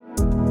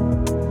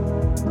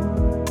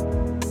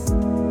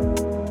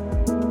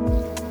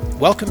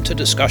Welcome to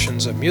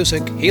Discussions of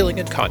Music, Healing,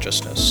 and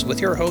Consciousness with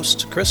your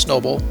hosts Chris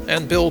Noble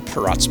and Bill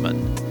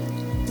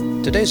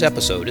Peratzman. Today's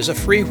episode is a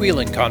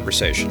freewheeling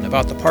conversation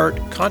about the part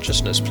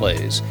consciousness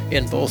plays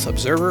in both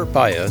observer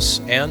bias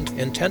and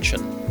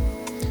intention.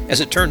 As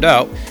it turned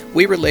out,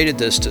 we related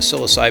this to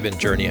psilocybin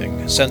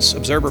journeying, since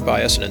observer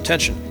bias and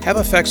intention have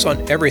effects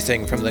on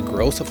everything from the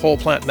growth of whole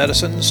plant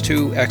medicines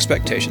to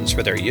expectations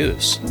for their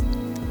use.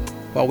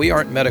 While we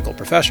aren't medical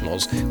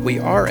professionals, we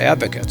are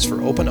advocates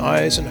for open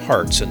eyes and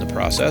hearts in the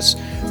process,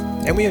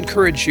 and we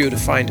encourage you to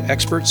find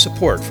expert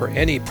support for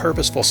any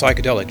purposeful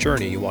psychedelic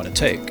journey you want to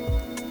take.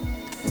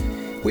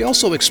 We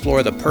also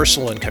explore the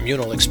personal and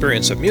communal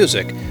experience of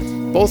music,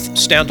 both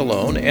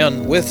standalone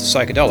and with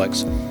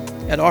psychedelics,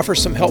 and offer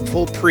some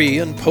helpful pre-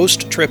 and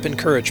post-trip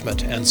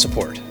encouragement and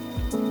support.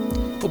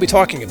 We'll be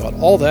talking about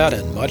all that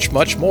and much,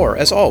 much more,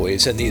 as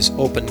always, in these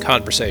open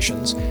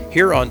conversations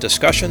here on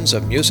Discussions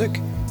of Music,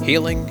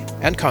 Healing,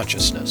 and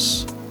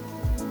Consciousness.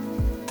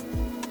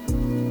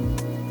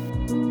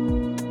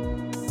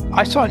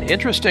 I saw an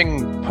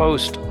interesting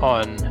post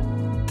on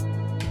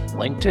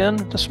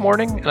LinkedIn this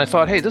morning, and I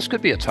thought, hey, this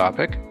could be a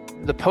topic.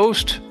 The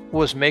post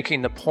was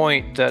making the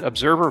point that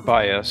observer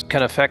bias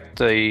can affect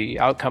the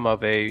outcome of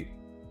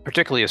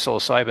particularly a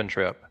psilocybin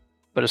trip,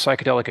 but a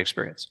psychedelic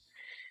experience.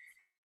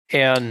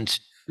 And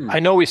I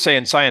know we say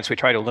in science we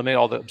try to eliminate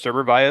all the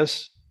observer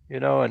bias,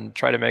 and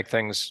try to make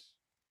things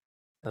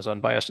as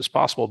unbiased as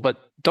possible. But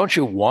don't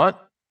you want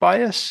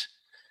bias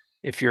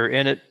if you're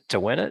in it to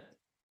win it?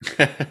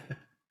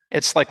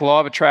 It's like law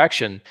of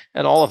attraction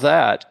and all of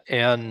that.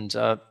 And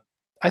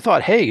I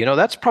thought, hey,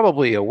 that's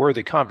probably a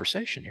worthy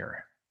conversation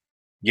here.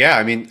 Yeah,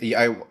 I mean,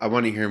 I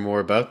want to hear more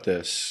about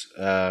this.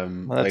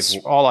 That's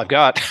all I've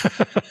got.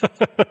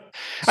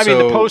 I mean,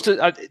 the post,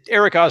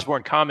 Eric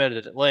Osborne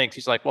commented at length.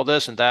 He's like, well,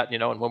 this and that,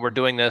 and when we're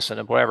doing this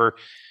and whatever.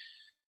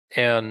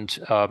 And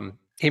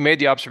he made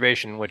the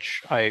observation,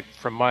 which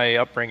from my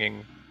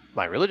upbringing,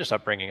 my religious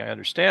upbringing, I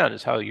understand,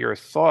 is how your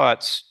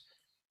thoughts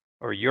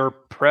or your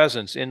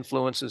presence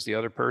influences the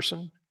other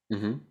person.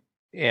 Mm-hmm.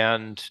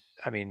 And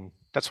I mean,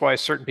 that's why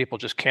certain people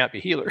just can't be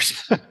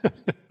healers.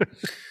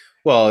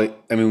 Well,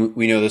 I mean,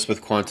 we know this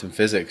with quantum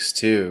physics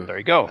too. There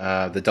you go.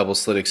 The double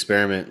slit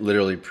experiment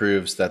literally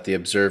proves that the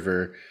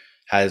observer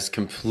has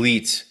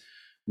complete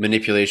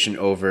manipulation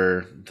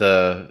over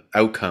the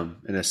outcome,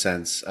 in a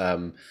sense.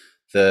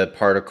 The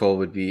particle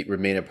would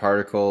remain a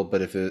particle,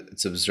 but if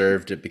it's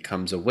observed, it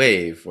becomes a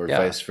wave, or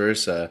vice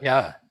versa.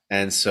 Yeah.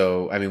 And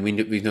so, I mean,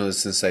 we know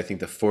this since I think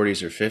the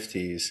 40s or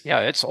 50s.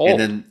 Yeah, it's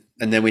old.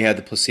 And then we had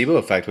the placebo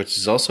effect, which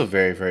is also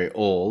very, very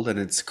old, and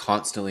it's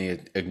constantly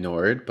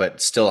ignored,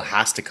 but still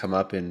has to come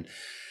up in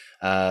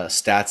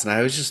stats. And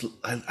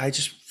I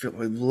just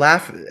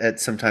laugh at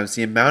sometimes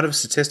the amount of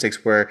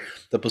statistics where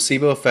the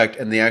placebo effect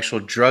and the actual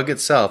drug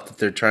itself that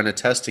they're trying to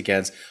test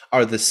against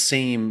are the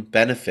same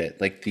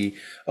benefit. Like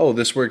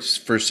this works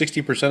for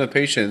 60% of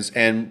patients,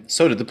 and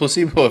so did the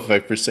placebo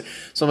effect for. So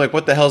I'm like,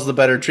 what the hell's the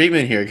better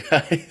treatment here,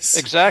 guys?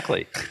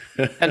 Exactly.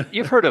 And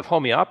you've heard of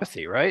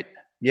homeopathy, right?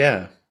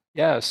 Yeah.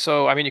 Yeah,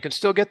 so I mean, you can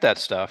still get that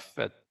stuff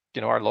at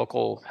our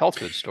local health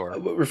food store.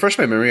 Refresh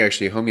my memory,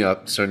 actually,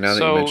 homeopathy. So now that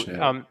you mention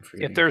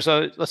it,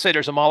 if let's say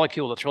there's a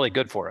molecule that's really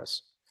good for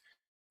us,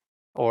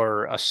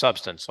 or a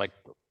substance like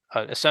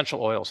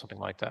essential oil, something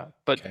like that.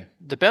 But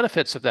the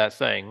benefits of that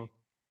thing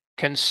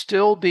can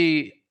still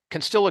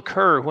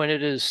occur when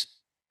it is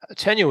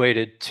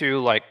attenuated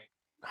to like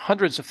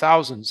hundreds of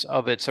thousands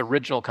of its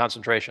original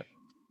concentration.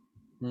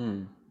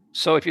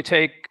 So if you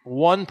take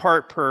 1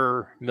 part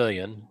per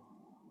million,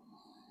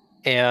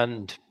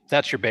 and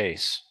that's your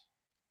base,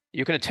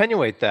 you can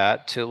attenuate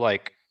that to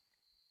like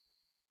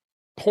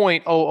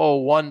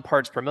 0.001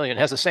 parts per million.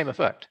 It has the same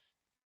effect.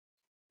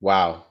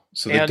 Wow.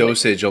 So the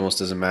dosage almost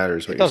doesn't matter.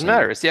 It doesn't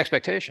matter. It's the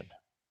expectation.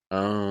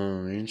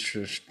 Oh,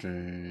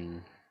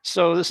 interesting.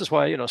 So this is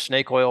why,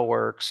 snake oil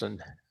works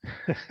and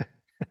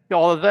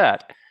all of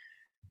that.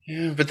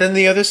 Yeah, but then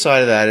the other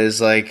side of that is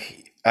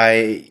like,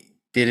 I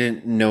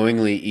didn't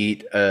knowingly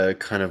eat a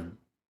kind of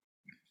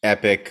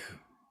epic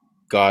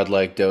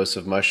godlike dose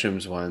of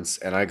mushrooms once,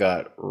 and I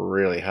got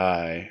really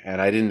high,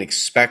 and I didn't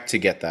expect to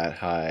get that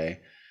high.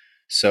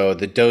 So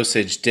the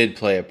dosage did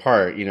play a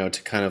part,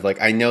 to kind of like,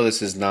 I know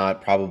this is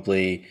not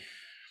probably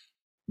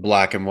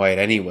black and white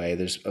anyway.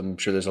 I'm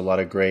sure there's a lot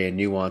of gray and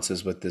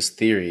nuances with this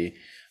theory,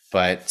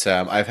 but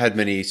I've had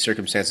many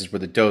circumstances where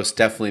the dose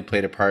definitely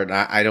played a part, and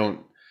I don't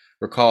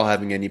recall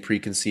having any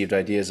preconceived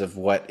ideas of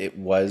what it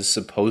was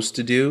supposed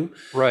to do.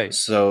 Right.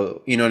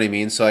 So, you know what I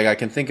mean? So like, I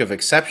can think of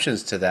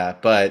exceptions to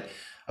that, but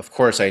of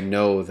course, I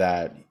know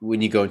that when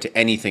you go into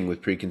anything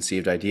with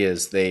preconceived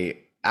ideas,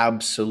 they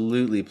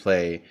absolutely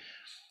play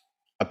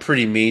a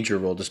pretty major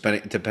role,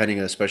 depending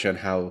especially on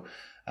how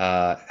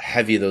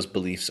heavy those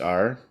beliefs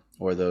are,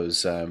 or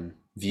those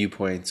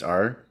viewpoints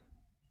are.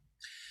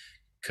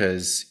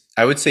 Because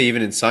I would say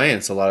even in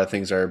science, a lot of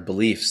things are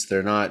beliefs.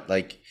 They're not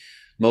like,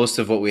 most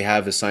of what we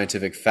have as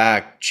scientific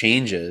fact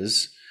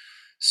changes.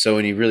 So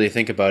when you really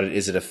think about it,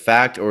 is it a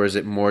fact or is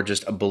it more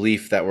just a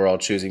belief that we're all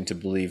choosing to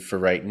believe for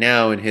right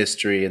now in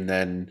history, and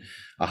then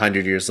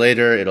 100 years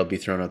later it'll be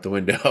thrown out the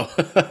window?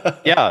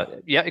 Yeah,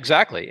 yeah,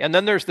 exactly. And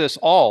then there's this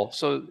all.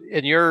 So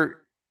in your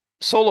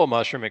solo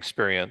mushroom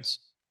experience,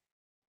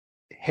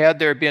 had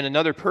there been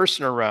another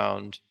person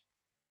around,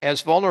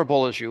 as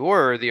vulnerable as you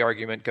were, the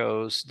argument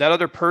goes, that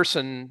other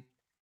person,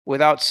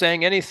 without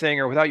saying anything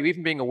or without you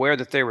even being aware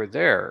that they were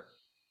there,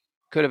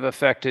 could have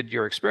affected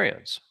your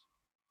experience.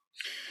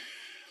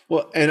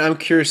 Well, and I'm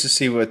curious to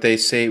see what they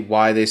say,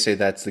 why they say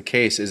that's the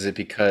case. Is it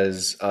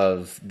because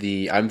of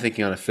I'm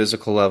thinking on a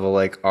physical level,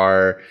 like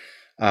are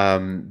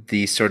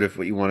the sort of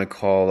what you want to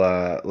call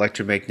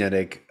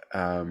electromagnetic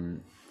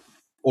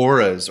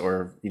auras,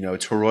 or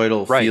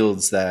toroidal Right,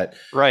 fields that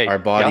right. our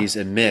Yeah, bodies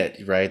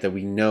emit, right, that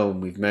we know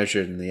and we've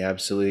measured, and the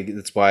absolutely,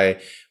 that's why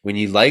when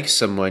you like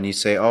someone you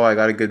say, oh, I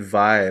got a good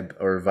vibe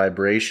or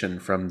vibration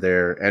from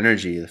their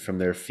energy, from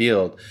their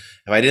field.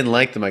 If I didn't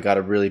like them, I got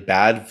a really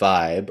bad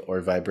vibe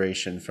or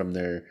vibration from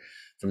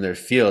their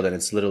field, and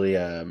it's literally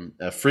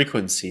a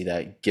frequency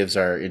that gives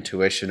our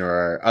intuition or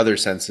our other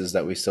senses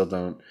that we still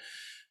don't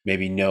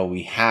maybe know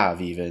we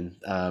have even.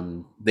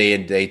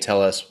 They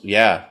tell us,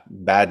 yeah,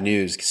 bad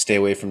news, stay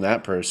away from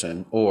that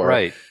person, or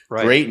right,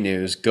 right. great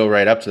news, go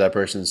right up to that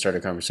person and start a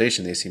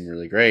conversation, they seem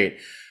really great.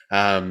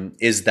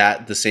 Is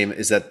that the same?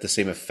 Is that the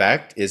same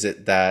effect? Is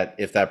it that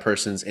if that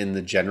person's in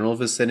the general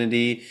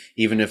vicinity,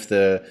 even if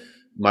the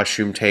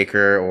mushroom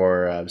taker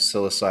or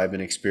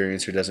psilocybin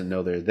experiencer doesn't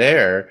know they're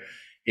there,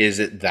 is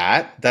it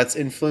that's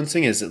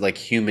influencing? Is it like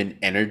human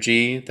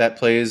energy that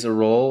plays a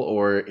role,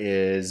 or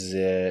is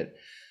it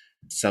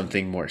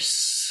something more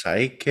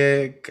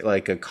psychic,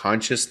 like a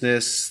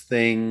consciousness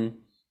thing?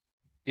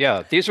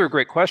 Yeah, these are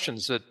great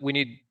questions that we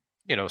need,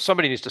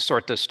 somebody needs to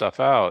sort this stuff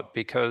out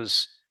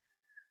because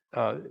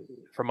uh,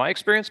 from my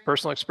experience,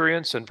 personal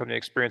experience, and from the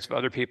experience of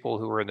other people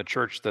who were in the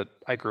church that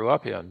I grew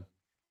up in,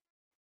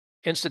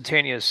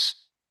 instantaneous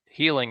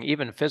healing,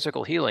 even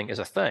physical healing, is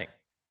a thing.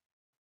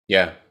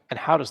 Yeah, And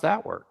how does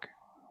that work?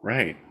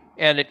 right.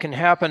 And it can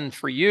happen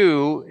for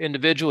you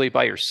individually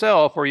by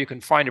yourself, or you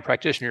can find a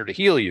practitioner to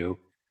heal you.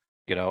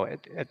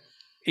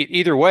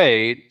 Either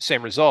way,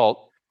 same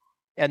result.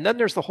 And then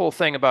there's the whole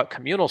thing about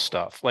communal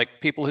stuff, like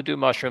people who do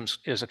mushrooms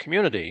as a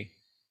community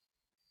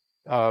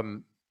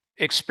um,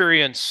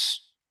 experience,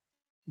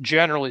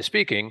 generally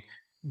speaking,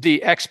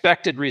 the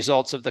expected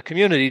results of the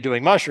community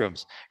doing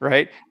mushrooms,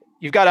 right?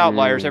 You've got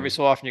outliers. Every Mm.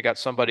 so often you got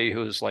somebody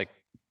who's like,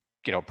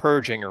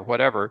 purging or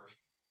whatever.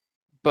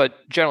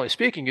 But generally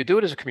speaking, you do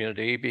it as a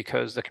community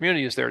because the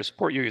community is there to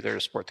support you. You're there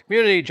to support the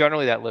community.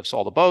 Generally, that lifts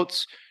all the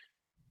boats,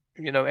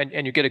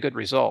 and you get a good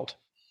result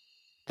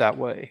that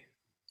way.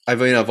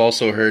 I've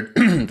also heard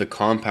the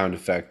compound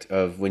effect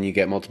of when you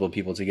get multiple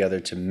people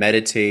together to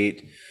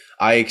meditate.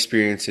 I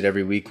experience it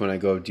every week when I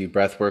go do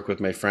breath work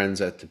with my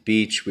friends at the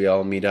beach. We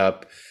all meet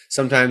up.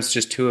 Sometimes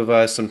just two of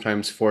us,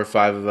 sometimes four or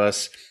five of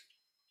us,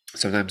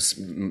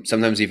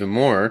 sometimes even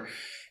more.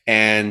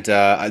 And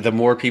the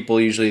more people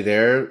usually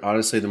there,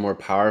 honestly, the more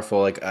powerful.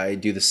 Like I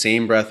do the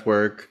same breath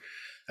work.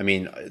 I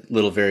mean,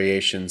 little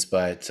variations,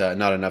 but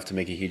not enough to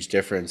make a huge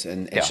difference.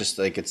 And it's Yeah. just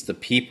like it's the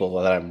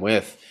people that I'm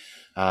with.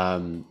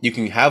 You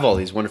can have all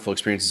these wonderful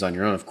experiences on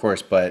your own, of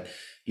course, but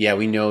yeah,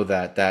 we know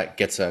that that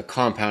gets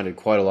compounded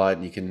quite a lot,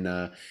 and you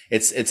can.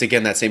 It's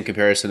again that same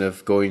comparison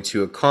of going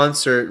to a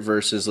concert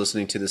versus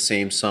listening to the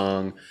same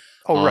song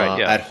Oh, right.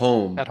 Yeah. at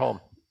home. At home.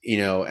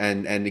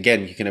 And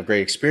again, you can have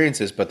great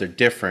experiences, but they're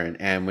different.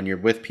 And when you're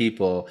with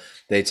people,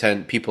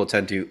 people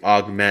tend to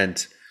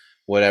augment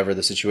whatever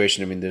the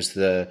situation. I mean, there's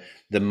the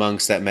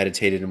monks that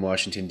meditated in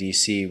Washington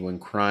D.C. when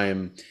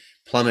crime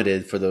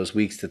plummeted for those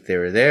weeks that they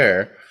were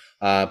there.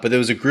 But there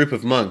was a group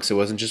of monks. It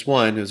wasn't just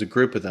one. It was a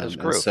group of As a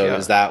them. And group. so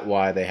is Yeah. that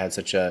why they had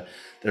such a?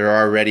 They're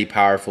already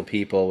powerful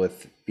people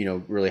with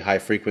really high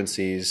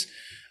frequencies,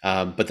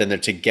 but then they're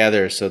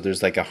together. So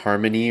there's like a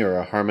harmony or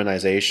a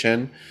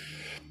harmonization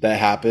that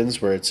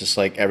happens where it's just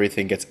like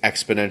everything gets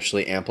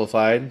exponentially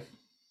amplified.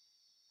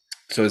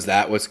 So is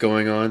that what's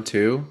going on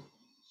too?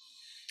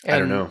 I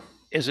don't And know.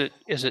 is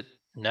it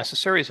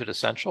necessary? Is it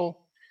essential?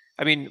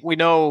 I mean, we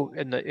know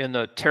in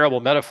the terrible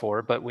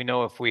metaphor, but we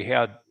know if we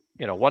had,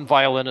 one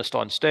violinist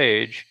on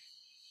stage,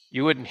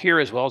 you wouldn't hear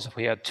as well as if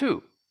we had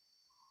two.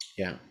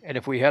 Yeah. And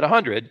if we had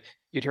 100,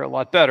 you'd hear a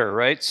lot better,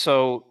 right?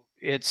 So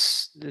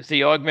it's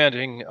the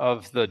augmenting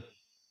of the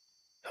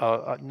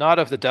not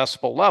of the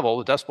decibel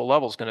level. The decibel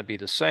level is going to be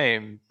the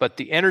same, but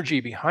the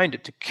energy behind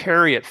it to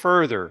carry it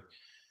further,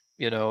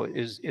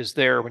 is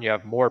there when you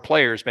have more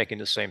players making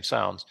the same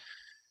sounds.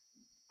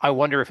 I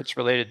wonder if it's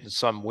related in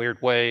some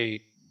weird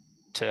way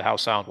to how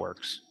sound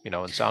works,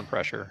 and sound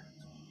pressure.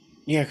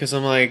 Yeah, because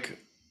I'm like,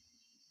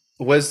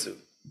 was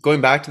going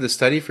back to the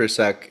study for a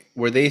sec,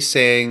 were they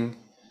saying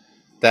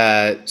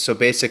that so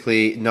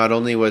basically not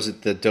only was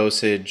it the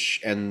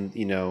dosage and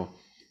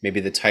maybe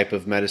the type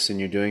of medicine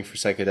you're doing for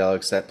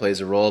psychedelics that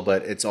plays a role,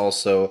 but it's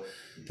also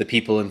the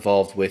people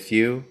involved with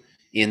you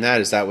in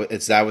that? Is that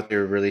what they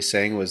were really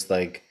saying? Was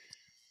like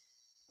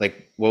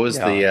what was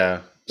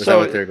Yeah. the Was that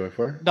what So, they're going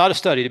for? not a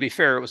study, to be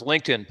fair, it was a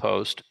LinkedIn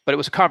post, but it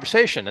was a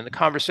conversation. And the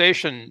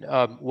conversation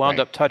wound Right.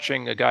 up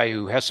touching a guy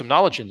who has some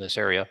knowledge in this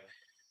area.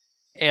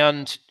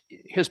 And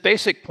his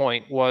basic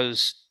point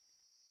was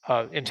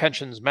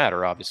intentions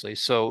matter, obviously.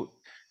 So,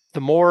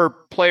 the more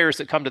players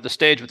that come to the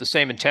stage with the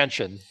same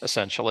intention,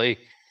 essentially,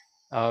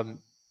 um,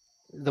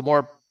 the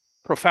more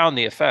profound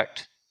the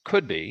effect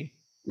could be.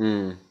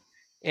 Mm.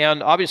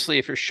 And obviously,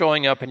 if you're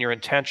showing up and your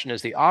intention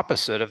is the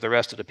opposite of the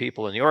rest of the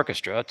people in the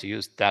orchestra, to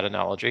use that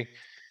analogy,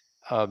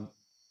 um,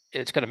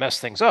 it's going to mess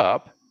things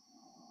up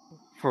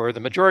for the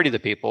majority of the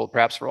people,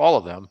 perhaps for all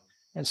of them,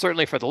 and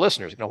certainly for the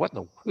listeners.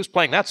 Who's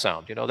playing that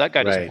sound? That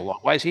guy doesn't Right. belong.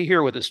 Why is he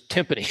here with his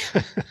timpani?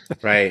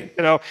 Right.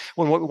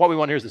 When what we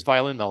want to hear is this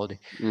violin melody.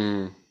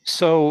 Mm.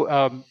 So,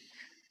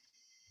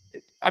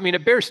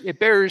 it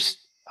bears,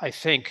 I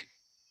think,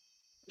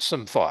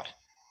 some thought.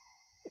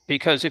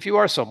 Because if you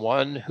are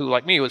someone who,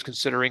 like me, was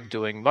considering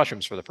doing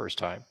mushrooms for the first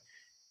time,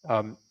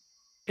 um,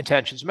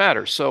 intentions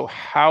matter. So,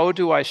 how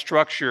do I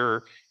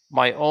structure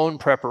my own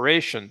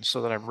preparation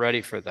so that I'm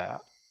ready for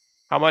that?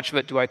 How much of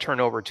it do I turn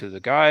over to the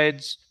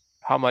guides?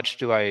 How much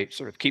do I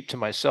sort of keep to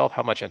myself?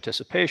 How much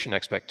anticipation,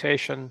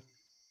 expectation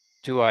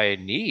do I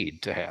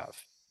need to have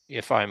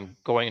if I'm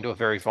going into a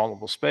very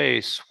vulnerable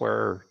space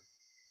where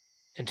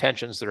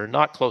intentions that are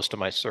not close to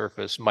my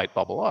surface might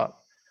bubble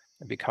up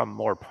and become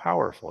more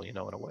powerful, in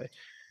a way?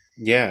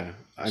 Yeah.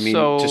 I mean,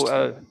 So,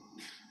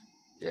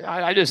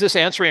 just is this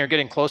answering or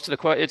getting close to the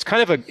question?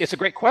 It's a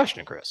great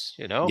question, Chris.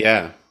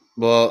 yeah.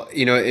 Well,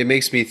 it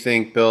makes me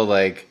think, Bill,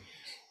 like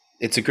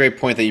it's a great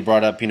point that you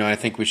brought up. I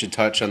think we should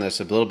touch on this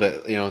a little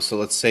bit. So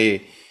let's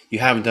say you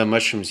haven't done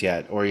mushrooms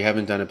yet, or you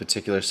haven't done a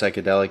particular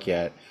psychedelic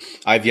yet.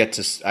 I've yet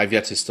to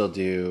still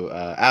do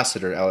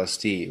acid or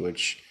LSD,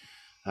 which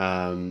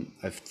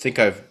I think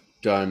I've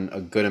done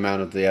a good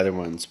amount of the other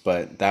ones,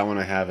 but that one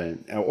I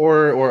haven't,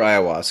 or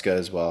ayahuasca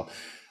as well.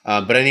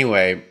 But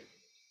anyway,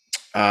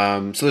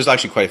 so there's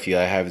actually quite a few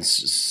I haven't.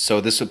 So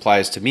this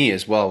applies to me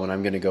as well when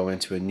I'm going to go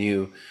into a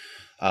new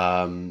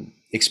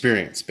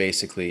experience,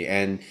 basically.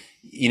 And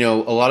a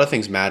lot of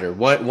things matter.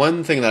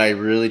 One thing that I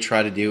really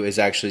try to do is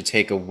actually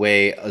take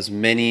away as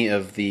many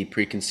of the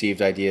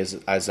preconceived ideas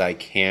as I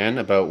can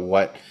about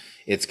what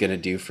it's going to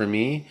do for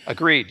me.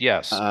 Agreed.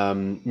 Yes.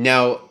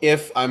 Now,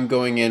 if I'm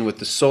going in with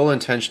the sole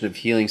intention of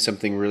healing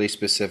something really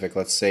specific,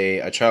 let's say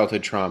a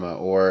childhood trauma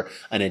or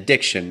an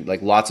addiction,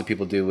 like lots of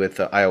people do with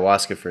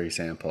ayahuasca, for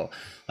example,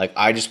 like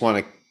I just want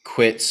to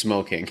quit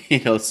smoking,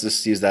 let's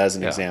just use that as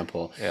an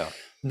example. Yeah.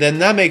 Then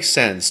that makes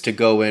sense to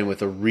go in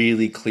with a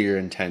really clear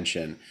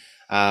intention.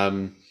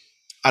 And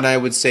I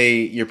would say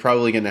you're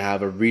probably going to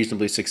have a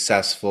reasonably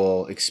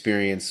successful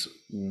experience,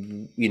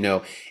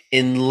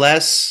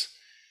 unless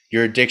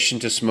your addiction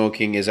to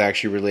smoking is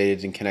actually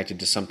related and connected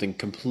to something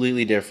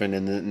completely different.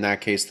 And in that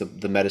case,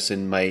 the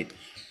medicine might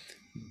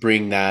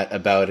bring that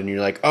about. And you're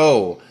like,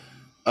 oh,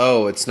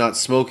 it's not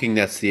smoking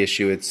that's the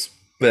issue. It's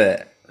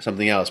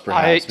something else,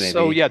 perhaps, maybe.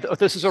 So, yeah,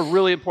 this is a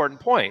really important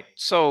point.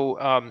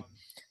 So,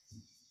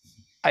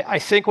 I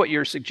think what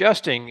you're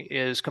suggesting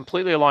is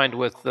completely aligned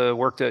with the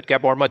work that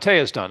Gabor Mate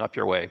has done up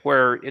your way,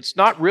 where it's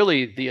not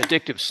really the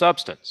addictive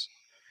substance.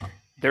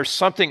 There's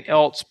something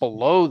else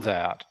below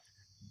that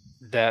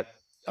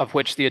of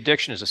which the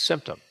addiction is a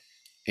symptom.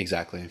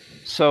 Exactly.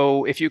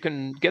 So if you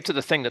can get to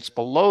the thing that's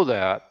below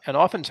that, and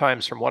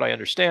oftentimes, from what I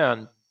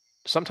understand,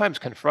 sometimes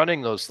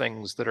confronting those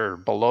things that are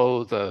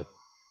below the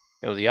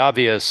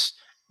obvious,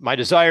 my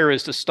desire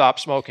is to stop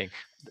smoking.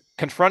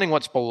 Confronting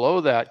what's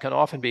below that can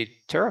often be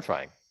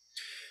terrifying.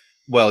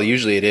 Well,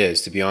 usually it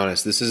is, to be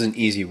honest. This isn't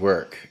easy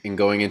work. And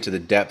going into the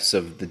depths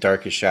of the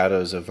darkest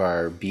shadows of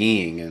our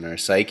being and our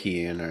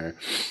psyche and or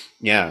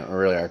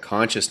really our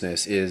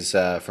consciousness is,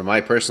 from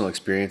my personal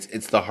experience,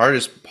 it's the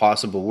hardest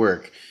possible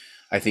work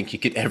I think you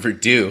could ever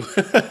do.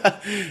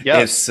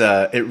 Yes.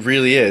 It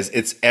really is.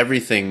 It's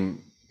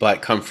everything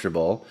but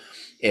comfortable.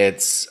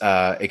 It's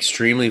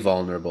extremely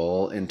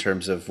vulnerable in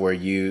terms of where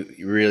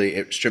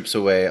it strips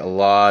away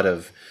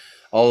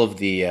all of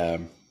the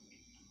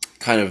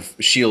kind of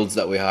shields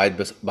that we hide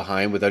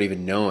behind without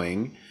even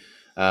knowing,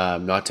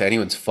 not to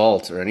anyone's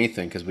fault or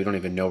anything, because we don't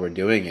even know we're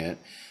doing it.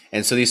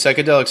 And so these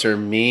psychedelics are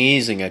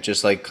amazing at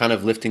just like kind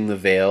of lifting the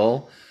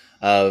veil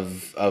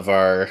of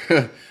our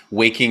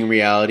waking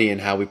reality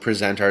and how we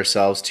present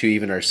ourselves to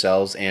even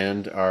ourselves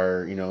and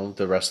our,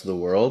 the rest of the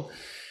world.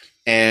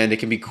 And it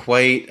can be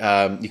quite,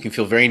 you can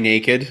feel very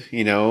naked,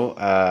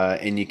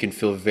 and you can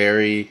feel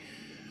very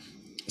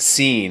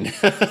seen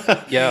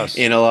Yes.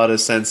 in a lot of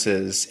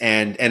senses.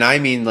 And I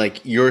mean, like,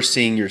 you're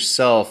seeing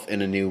yourself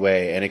in a new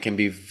way, and it can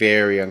be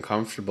very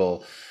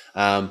uncomfortable.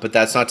 But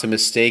that's not to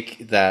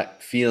mistake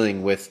that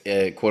feeling with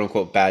a quote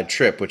unquote bad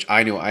trip, which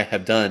I know I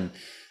have done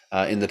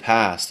in the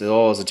past. It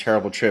was a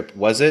terrible trip.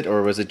 Was it?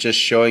 Or was it just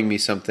showing me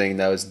something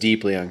that was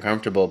deeply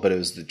uncomfortable, but it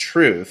was the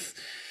truth?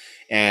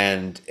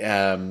 And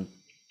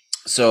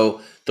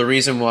so the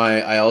reason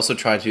why I also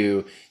try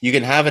to, you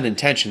can have an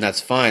intention,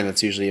 that's fine,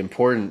 that's usually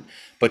important,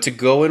 but to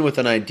go in with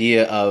an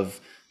idea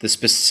of the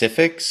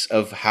specifics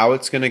of how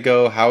it's going to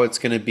go, how it's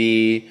going to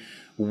be,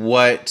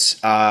 what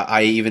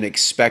I even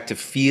expect to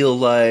feel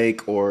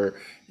like or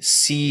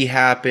see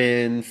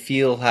happen,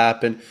 feel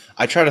happen.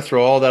 I try to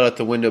throw all that out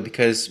the window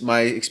because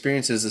my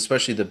experiences,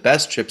 especially the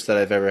best trips that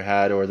I've ever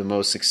had or the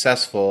most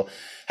successful,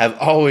 have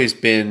always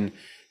been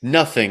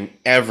nothing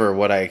ever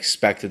what I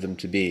expected them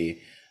to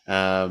be.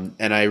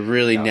 And I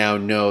really Yeah. now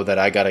know that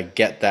I got to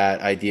get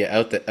that idea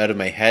out of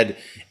my head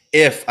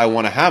if I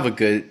want to have a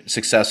good,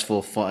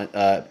 successful, fun,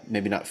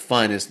 maybe not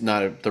fun is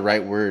not the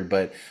right word,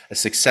 but a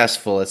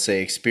successful, let's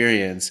say,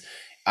 experience.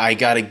 I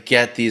got to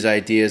get these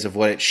ideas of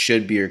what it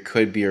should be or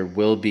could be or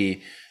will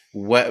be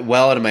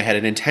well out of my head.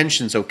 And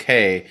intention's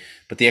okay,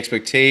 but the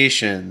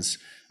expectations,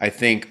 I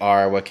think,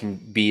 are what can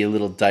be a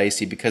little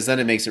dicey because then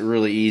it makes it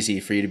really easy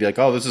for you to be like,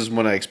 oh, this is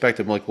what I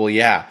expected. I'm like, well,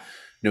 yeah,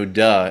 no,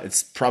 duh.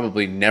 It's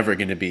probably never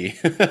going to be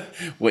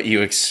what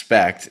you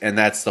expect. And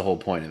that's the whole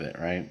point of it,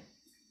 right?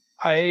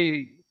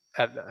 I'm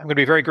going to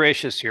be very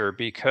gracious here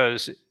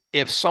because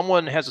if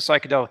someone has a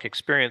psychedelic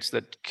experience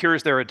that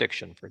cures their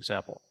addiction, for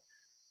example,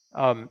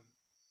 um,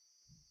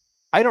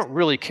 I don't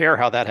really care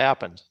how that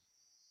happened.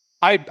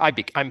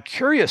 I'm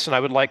curious and I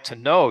would like to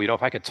know,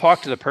 if I could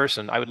talk to the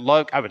person, I would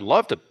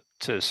love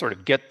to sort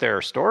of get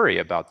their story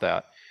about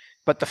that.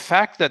 But the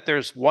fact that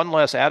there's one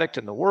less addict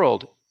in the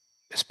world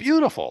is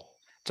beautiful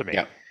to me.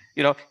 Yeah.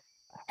 You know,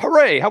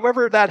 hooray,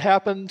 however that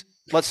happened,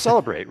 let's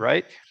celebrate,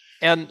 right?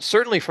 And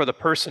certainly for the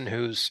person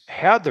who's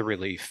had the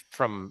relief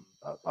from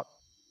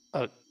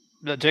an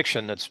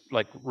addiction that's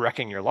like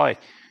wrecking your life,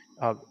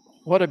 uh,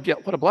 what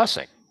a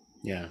blessing.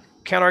 Yeah.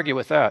 Can't argue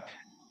with that.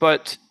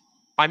 But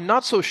I'm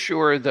not so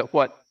sure that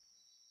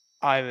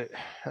I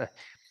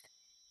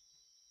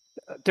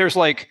there's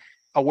like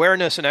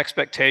awareness and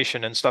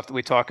expectation and stuff that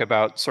we talk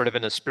about sort of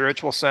in a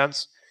spiritual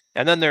sense.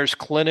 And then there's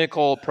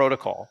clinical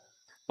protocol.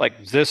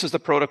 Like this is the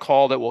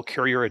protocol that will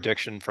cure your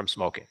addiction from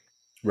smoking.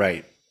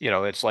 Right.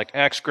 It's like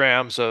X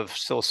grams of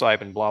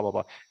psilocybin, blah, blah,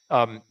 blah.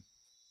 Um,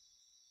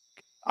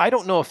 I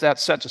don't know if that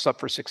sets us up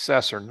for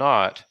success or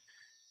not,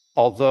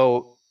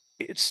 although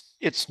it's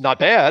not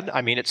bad.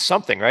 I mean, it's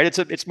something, right?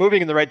 It's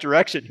moving in the right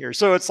direction here.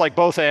 So it's like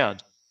both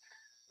and.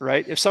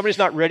 Right? If somebody's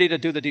not ready to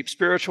do the deep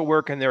spiritual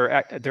work and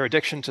their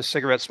addiction to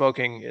cigarette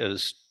smoking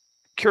is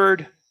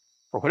cured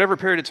for whatever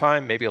period of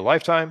time, maybe a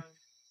lifetime,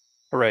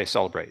 hooray,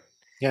 celebrate.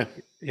 Yeah.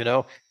 You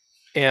know,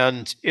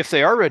 and if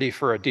they are ready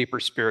for a deeper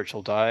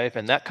spiritual dive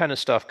and that kind of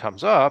stuff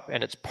comes up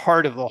and it's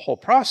part of the whole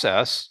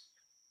process,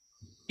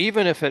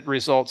 even if it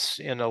results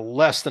in a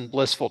less than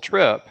blissful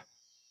trip,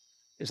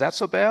 is that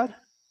so bad?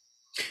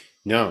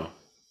 No.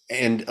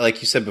 And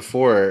like you said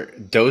before,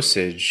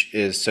 dosage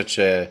is such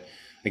a,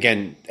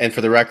 again, and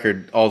for the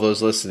record, all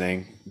those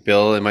listening,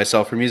 Bill and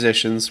myself are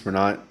musicians. We're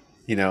not,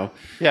 Yeah,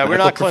 we're medical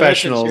not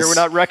clinicians here. We're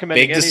not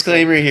recommending Big anything.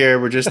 disclaimer here.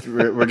 We're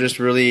just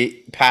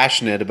really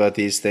passionate about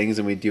these things,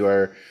 and we do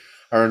our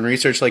own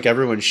research like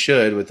everyone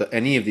should with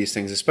any of these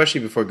things, especially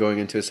before going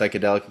into a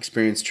psychedelic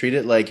experience. Treat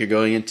it like you're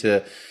going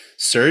into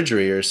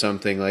surgery or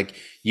something. Like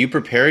you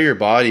prepare your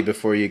body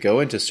before you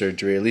go into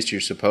surgery. At least you're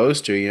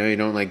supposed to. You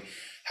don't like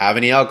have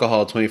any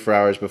alcohol 24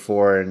 hours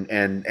before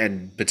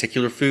and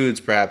particular foods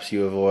perhaps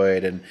you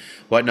avoid and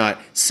whatnot.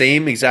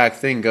 Same exact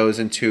thing goes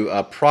into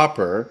a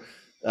proper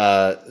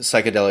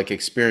psychedelic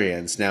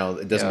experience. Now,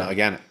 it doesn't,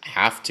 again,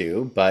 have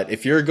to, but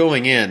if you're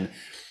going in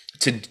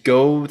to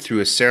go through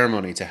a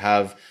ceremony, to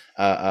have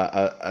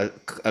a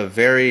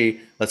very,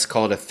 let's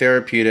call it a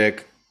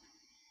therapeutic,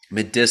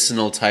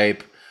 medicinal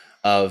type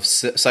of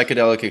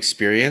psychedelic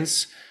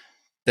experience,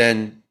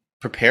 then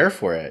prepare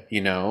for it,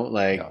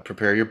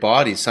 prepare your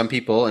body. Some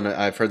people, and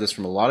I've heard this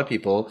from a lot of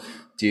people,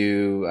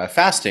 do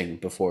fasting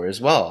before as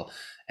well.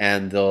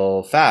 And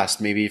they'll fast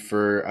maybe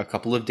for a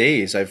couple of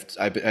days.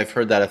 I've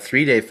heard that a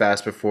 3-day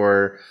fast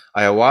before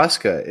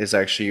ayahuasca is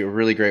actually a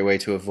really great way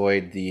to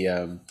avoid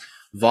the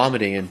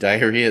vomiting and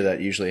diarrhea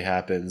that usually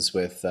happens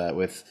with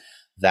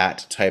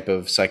that type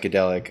of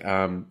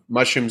psychedelic.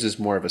 Mushrooms is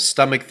more of a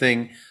stomach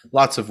thing.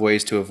 Lots of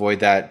ways to avoid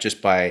that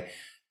just by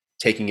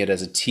taking it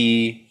as a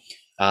tea.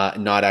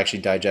 Not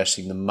actually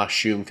digesting the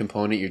mushroom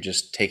component. You're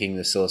just taking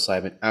the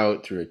psilocybin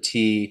out through a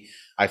tea.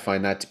 I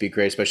find that to be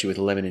great, especially with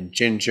lemon and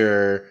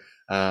ginger.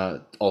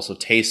 Also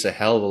tastes a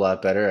hell of a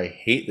lot better. I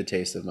hate the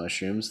taste of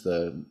mushrooms,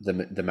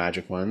 the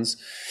magic ones.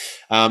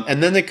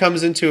 And then it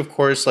comes into, of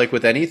course, like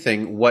with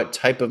anything, what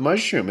type of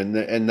mushroom?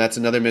 And that's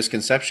another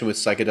misconception with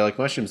psychedelic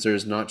mushrooms.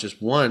 There's not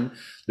just one.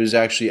 There's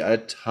actually a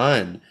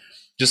ton.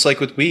 Just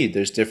like with weed,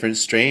 there's different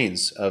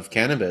strains of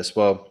cannabis.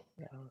 Well,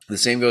 the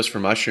same goes for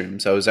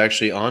mushrooms. I was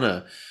actually on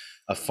a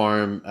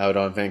farm out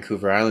on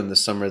Vancouver Island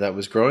this summer that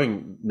was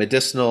growing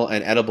medicinal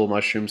and edible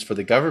mushrooms for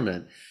the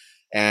government,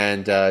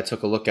 and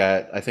took a look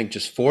at, I think,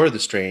 just 4 of the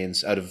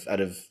strains out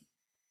of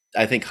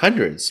I think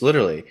hundreds,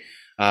 literally,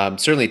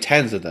 certainly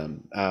tens of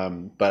them,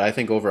 but I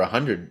think over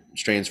 100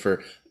 strains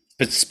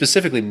but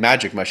specifically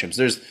magic mushrooms.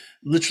 There's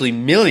literally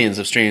millions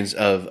of strains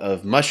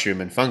of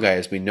mushroom and fungi,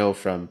 as we know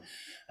from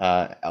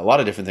a lot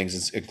of different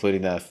things,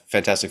 including the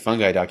Fantastic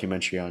Fungi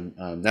documentary on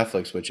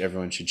Netflix, which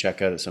everyone should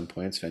check out at some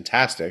point. It's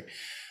fantastic.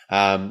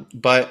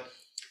 But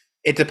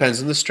it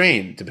depends on the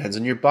strain, depends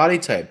on your body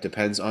type,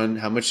 depends on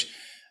how much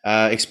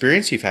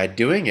experience you've had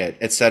doing it,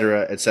 et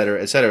cetera, et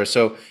cetera, et cetera.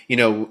 So,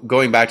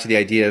 going back to the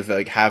idea of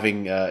like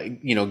having,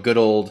 good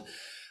old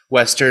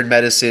Western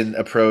medicine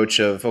approach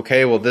of,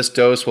 okay, well, this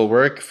dose will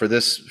work for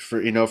this,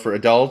 for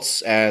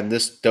adults, and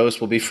this dose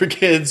will be for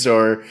kids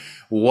or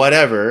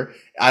whatever.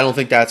 I don't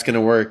think that's going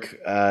to work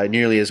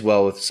nearly as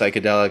well with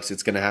psychedelics.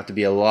 It's going to have to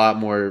be a lot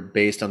more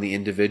based on the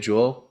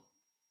individual,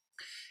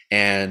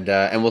 and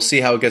we'll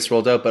see how it gets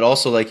rolled out. But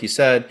also, like you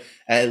said,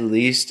 at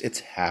least it's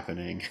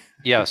happening.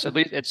 Yes, at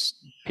least it's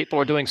people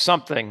are doing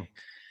something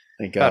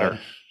Thank better,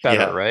 God.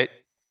 Yeah. right?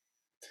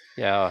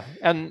 Yeah,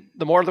 and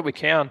the more that we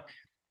can.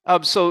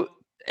 So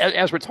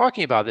as we're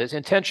talking about this,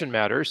 intention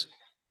matters.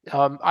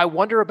 I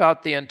wonder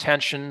about the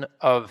intention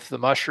of the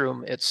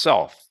mushroom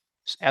itself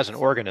as an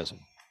organism.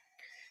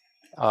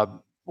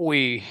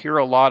 We hear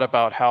a lot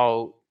about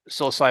how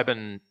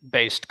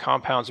psilocybin-based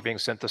compounds are being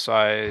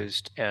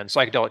synthesized and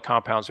psychedelic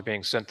compounds are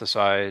being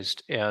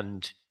synthesized,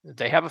 and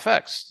they have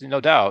effects,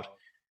 no doubt.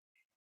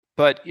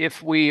 But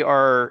if we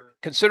are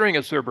considering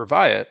observer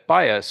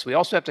bias, we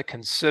also have to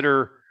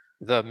consider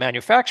the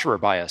manufacturer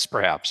bias,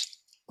 perhaps.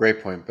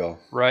 Great point, Bill.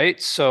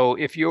 Right? So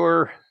if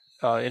you're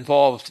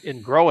involved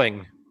in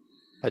growing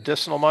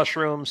medicinal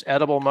mushrooms,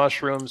 edible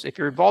mushrooms, if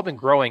you're involved in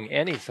growing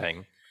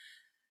anything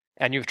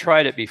and you've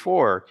tried it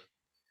before,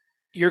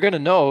 you're going to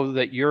know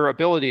that your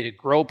ability to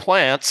grow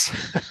plants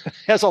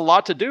has a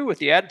lot to do with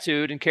the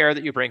attitude and care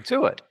that you bring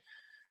to it.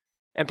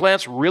 And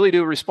plants really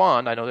do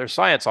respond. I know there's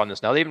science on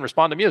this now. They even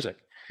respond to music.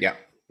 Yeah.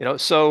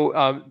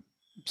 So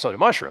do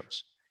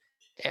mushrooms.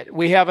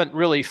 We haven't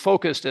really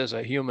focused as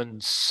a human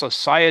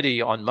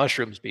society on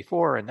mushrooms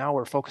before, and now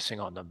we're focusing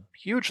on them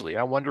hugely.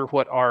 I wonder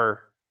what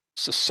our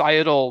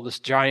this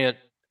giant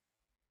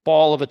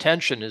ball of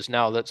attention is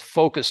now that's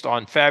focused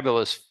on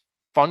fabulous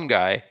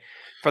fungi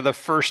for the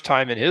first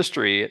time in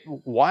history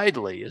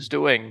widely is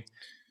doing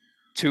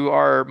to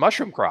our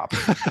mushroom crop,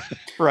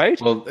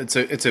 right? Well,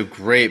 it's a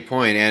great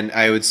point, and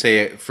I would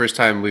say first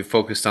time we've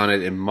focused on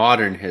it in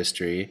modern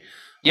history.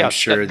 Yeah, I'm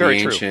sure the very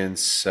true.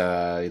 ancients,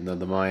 the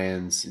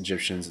Mayans,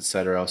 Egyptians,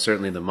 etc.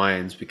 Certainly the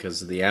Mayans,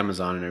 because of the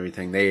Amazon and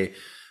everything, they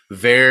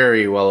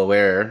very well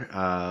aware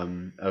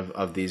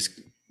of these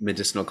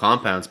medicinal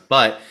compounds.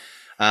 But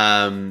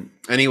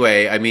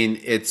anyway, I mean,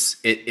 it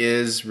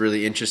is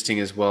really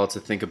interesting as well to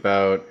think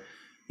about,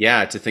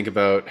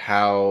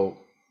 how,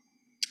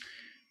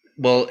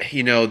 well,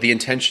 the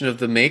intention of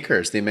the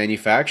makers, the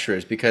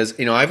manufacturers, because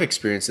I've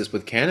experienced this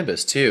with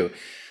cannabis too.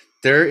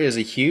 There is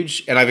a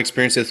huge, and I've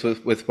experienced this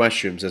with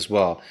mushrooms as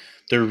well.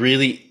 There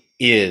really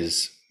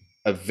is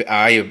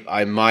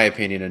in my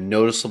opinion, a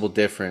noticeable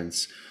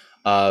difference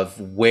of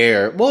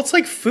where, well, it's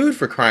like food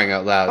for crying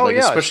out loud. Oh, like,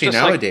 yeah, especially it's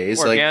just nowadays,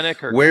 like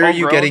organic or where are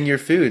you homegrown. getting your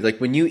food? Like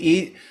when you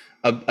eat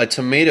a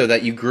tomato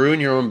that you grew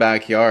in your own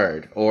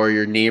backyard or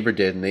your neighbor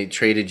did, and they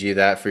traded you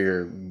that for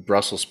your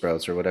Brussels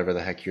sprouts or whatever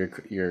the heck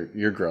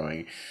you're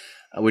growing,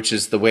 which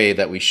is the way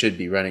that we should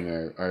be running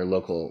our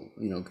local,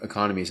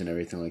 economies and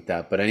everything like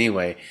that. But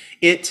anyway,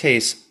 it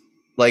tastes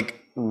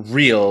like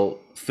real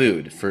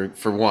food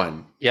for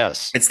one.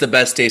 Yes. It's the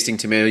best tasting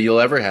tomato you'll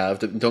ever have.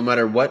 Don't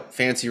matter what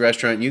fancy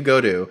restaurant you go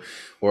to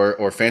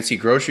or fancy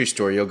grocery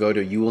store you'll go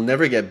to, you will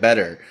never get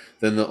better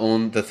than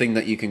the thing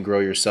that you can grow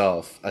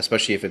yourself,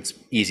 especially if it's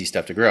easy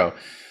stuff to grow.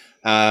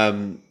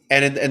 And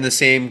the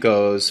same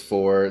goes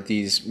for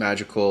these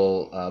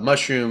magical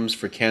mushrooms,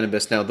 for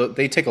cannabis. Now,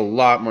 they take a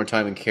lot more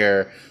time and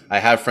care. I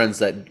have friends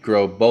that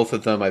grow both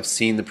of them. I've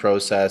seen the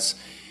process.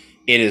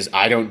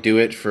 I don't do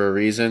it for a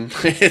reason.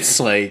 It's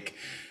like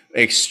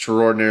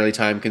extraordinarily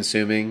time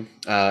consuming.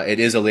 It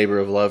is a labor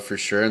of love for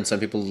sure. And some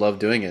people love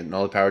doing it, and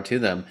all the power to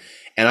them.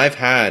 And I've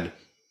had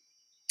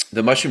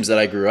the mushrooms that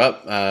I grew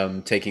up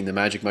taking, the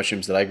magic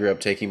mushrooms that I grew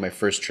up taking, my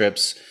first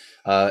trips,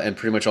 and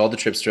pretty much all the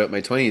trips throughout my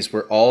 20s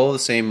were all the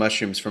same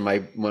mushrooms from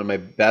one of my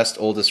best,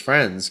 oldest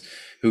friends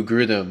who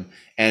grew them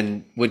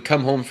and would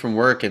come home from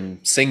work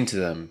and sing to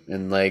them,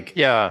 and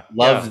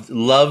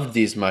loved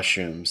these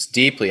mushrooms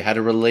deeply, had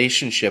a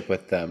relationship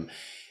with them.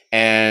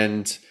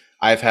 And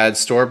I've had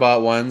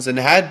store-bought ones and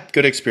had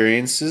good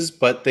experiences,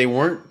 but they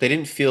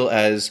didn't feel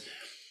as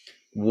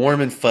warm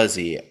and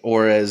fuzzy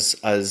or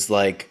as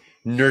like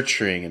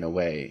nurturing in a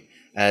way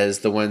as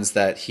the ones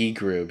that he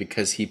grew,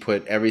 because he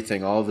put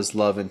everything, all of his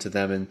love into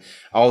them. And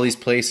all these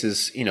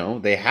places,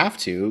 they have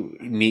to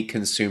meet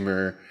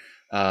consumer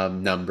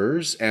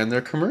numbers, and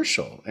they're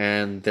commercial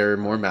and they're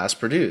more mass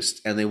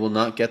produced, and they will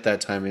not get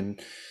that time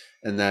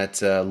and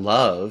that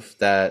love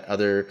that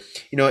other,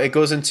 it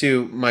goes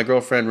into, my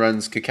girlfriend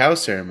runs cacao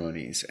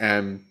ceremonies,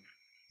 and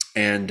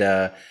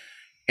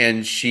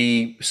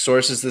she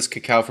sources this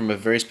cacao from a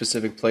very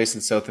specific place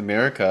in South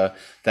America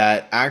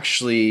that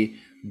actually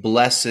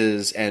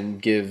blesses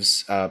and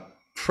gives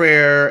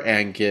prayer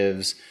and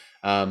gives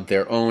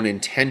their own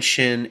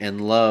intention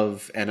and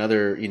love and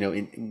other,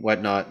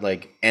 whatnot,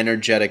 like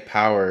energetic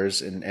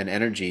powers and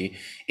energy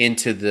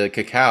into the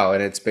cacao.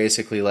 And it's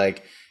basically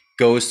like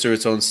goes through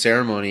its own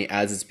ceremony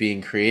as it's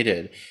being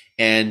created.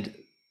 And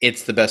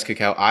it's the best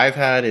cacao I've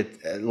had.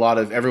 A lot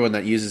of everyone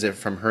that uses it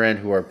from her end,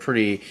 who are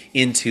pretty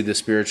into the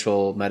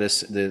spiritual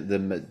medicine,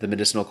 the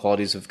medicinal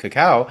qualities of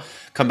cacao,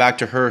 come back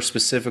to her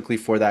specifically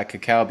for that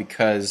cacao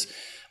because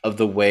of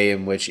the way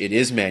in which it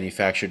is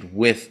manufactured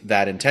with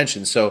that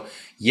intention. So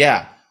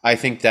yeah, I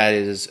think that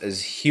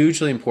is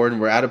hugely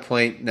important. We're at a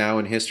point now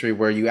in history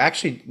where you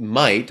actually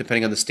might,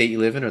 depending on the state you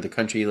live in or the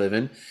country you live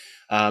in,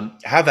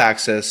 have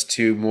access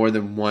to more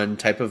than one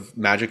type of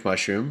magic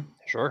mushroom.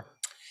 Sure.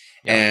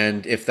 Yeah.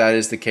 And if that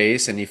is the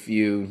case, and if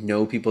you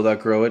know people that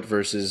grow it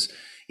versus,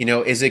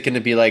 is it going to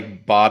be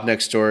like Bob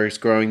next door is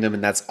growing them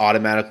and that's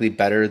automatically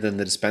better than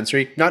the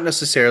dispensary? Not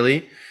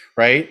necessarily,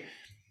 right?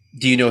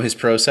 Do you know his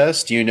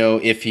process? Do you know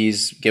if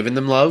he's given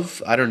them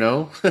love? I don't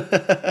know.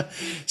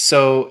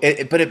 So,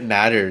 but it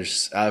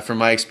matters. From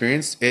my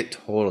experience, it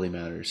totally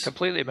matters.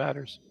 Completely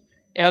matters.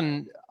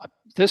 And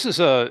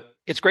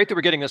it's great that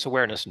we're getting this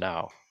awareness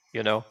now.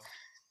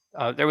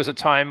 There was a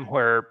time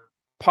where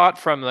pot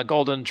from the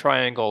Golden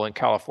Triangle in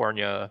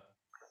California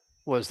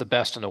was the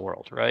best in the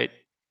world, right?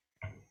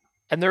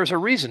 And there's a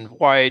reason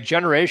why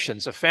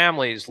generations of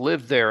families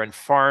lived there and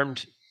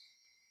farmed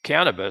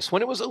cannabis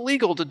when it was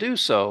illegal to do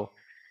so,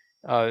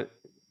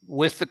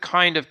 with the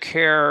kind of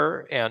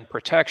care and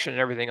protection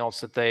and everything else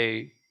that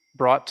they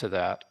brought to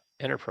that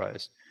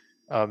enterprise.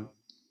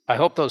 I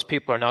hope those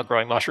people are now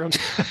growing mushrooms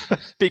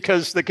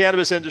because the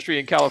cannabis industry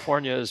in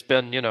California has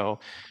been,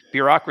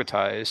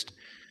 bureaucratized.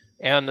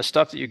 And the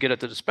stuff that you get at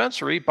the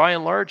dispensary, by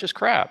and large, is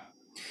crap.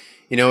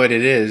 You know what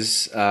it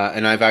is?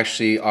 And I've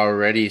actually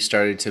already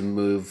started to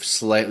move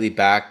slightly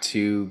back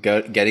to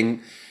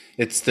getting,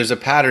 there's a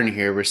pattern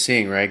here we're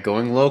seeing, right?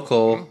 Going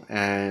local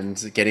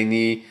and getting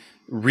the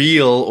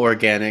real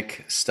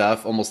organic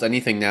stuff. Almost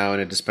anything now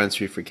in a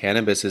dispensary for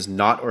cannabis is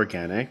not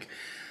organic.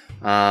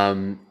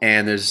 And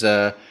there's,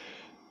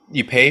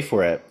 you pay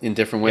for it in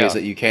different ways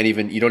that you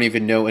don't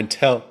even know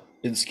until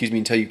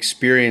you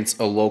experience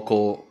a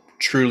local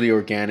truly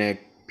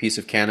organic piece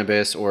of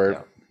cannabis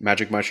or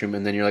magic mushroom,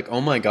 and then you're like,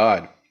 oh my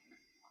god,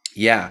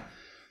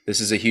 this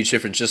is a huge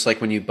difference. Just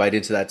like when you bite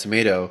into that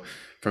tomato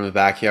from the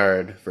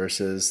backyard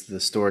versus the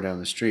store down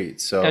the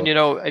street. So, and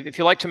if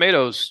you like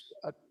tomatoes,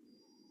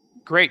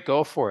 great,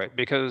 go for it,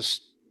 because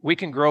we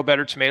can grow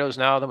better tomatoes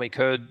now than we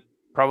could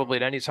probably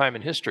at any time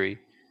in history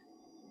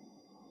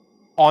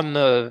on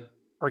the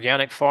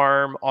organic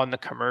farm, on the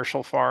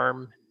commercial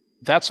farm.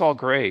 That's all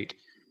great,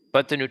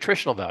 but the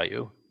nutritional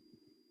value,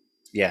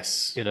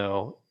 yes,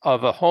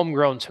 of a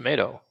homegrown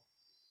tomato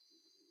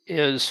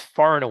is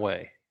far and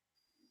away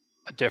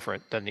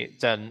different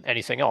than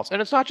anything else.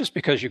 And it's not just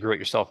because you grew it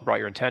yourself and brought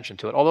your intention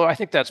to it, although I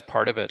think that's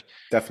part of it.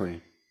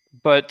 Definitely.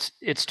 But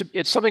it's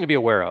something to be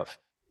aware of.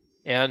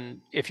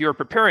 And if you're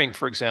preparing,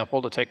 for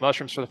example, to take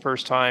mushrooms for the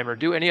first time or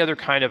do any other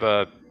kind of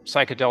a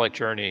psychedelic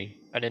journey,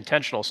 an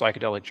intentional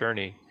psychedelic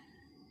journey,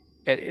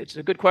 it's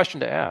a good question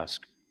to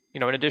ask.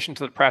 In addition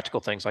to the practical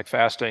things like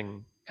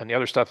fasting and the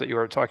other stuff that you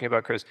were talking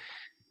about, Chris,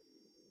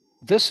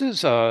 this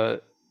is a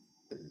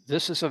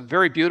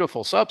very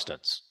beautiful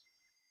substance.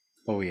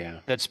 Oh yeah.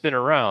 That's been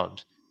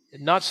around.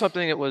 Not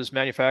something that was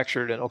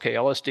manufactured and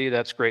LSD,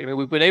 that's great. I mean,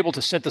 we've been able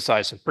to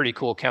synthesize some pretty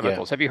cool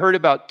chemicals. Yeah. Have you heard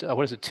about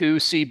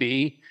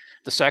 2-CB,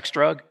 the sex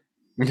drug?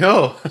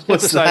 No. What's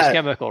synthesized that?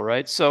 chemical,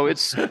 right? So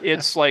it's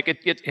like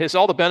it has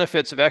all the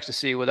benefits of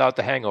ecstasy without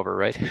the hangover,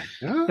 right?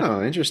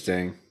 Oh,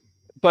 interesting.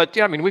 But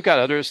we've got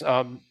others.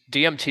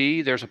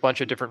 DMT, there's a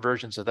bunch of different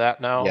versions of that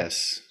now.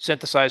 Yes.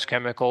 Synthesized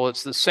chemical.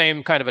 It's the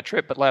same kind of a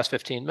trip, but lasts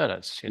 15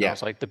 minutes.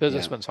 It's like the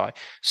businessman's high.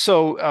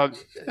 So,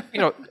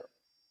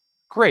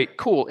 great,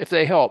 cool, if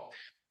they help.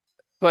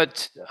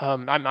 But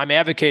I'm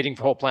advocating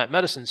for whole plant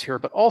medicines here,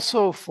 but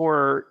also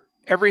for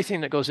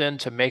everything that goes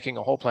into making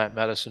a whole plant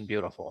medicine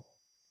beautiful,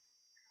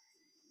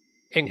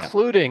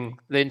 including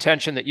the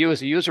intention that you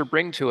as a user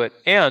bring to it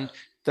and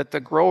that the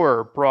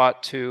grower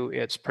brought to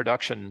its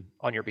production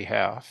on your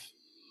behalf.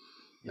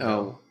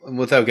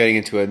 Without getting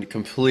into a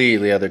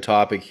completely other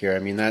topic here, I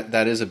mean,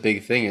 that is a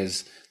big thing,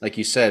 is like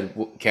you said,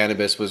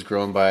 cannabis was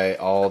grown by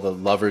all the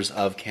lovers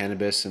of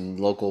cannabis and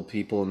local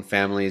people and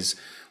families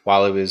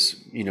while it was,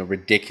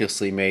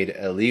 ridiculously made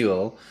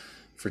illegal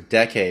for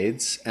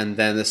decades. And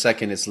then the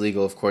second it's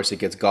legal, of course, it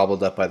gets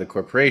gobbled up by the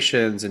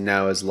corporations and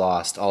now has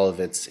lost all of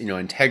its,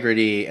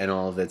 integrity and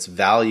all of its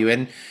value.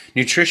 And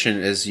nutrition,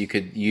 as you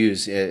could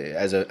use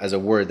as a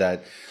word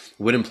that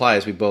would imply,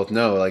 as we both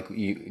know, like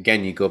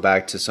you go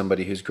back to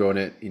somebody who's grown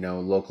it,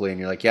 locally, and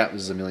you're like, yeah,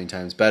 this is a million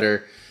times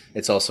better.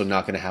 It's also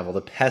not going to have all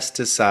the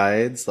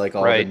pesticides like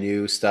all the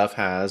new stuff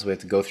has. We have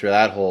to go through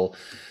that whole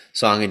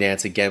song and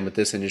dance again with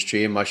this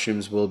industry, and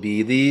mushrooms will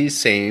be the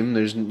same.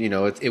 There's,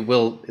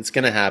 it's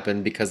going to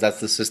happen because that's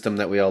the system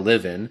that we all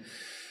live in.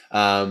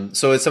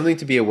 So it's something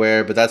to be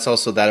aware, but that's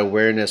also, that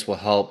awareness will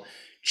help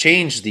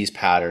change these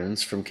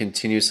patterns from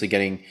continuously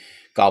getting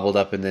gobbled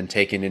up and then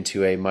taken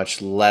into a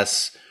much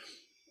less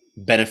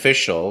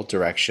beneficial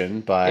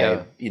direction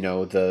by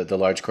the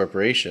large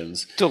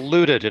corporations.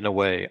 Diluted in a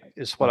way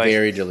is what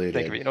very diluted.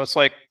 Think of it. It's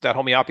like that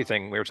homeopathy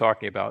thing we were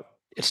talking about.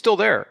 It's still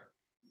there,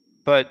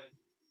 but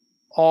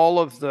all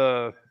of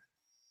the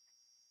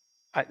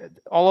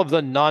all of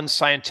the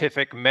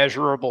non-scientific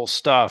measurable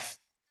stuff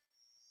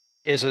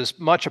is as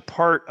much a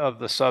part of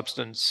the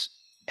substance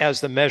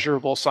as the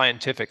measurable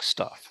scientific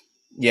stuff.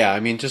 Yeah, I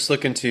mean, just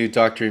look into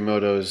Dr.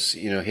 Emoto's,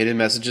 hidden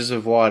messages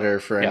of water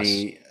for Yes, there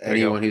you go.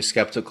 anyone who's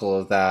skeptical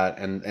of that,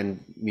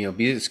 and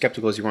be as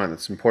skeptical as you want.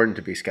 It's important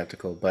to be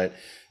skeptical, but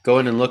go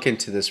in and look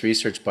into this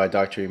research by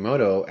Dr.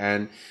 Emoto,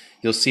 and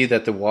you'll see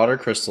that the water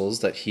crystals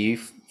that he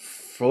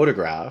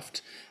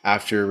photographed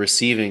after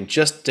receiving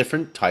just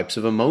different types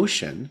of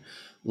emotion,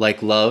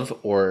 like love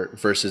or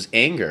versus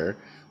anger,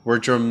 were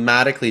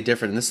dramatically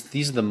different. And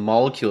these are the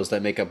molecules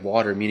that make up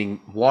water, meaning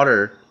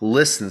water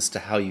listens to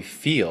how you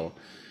feel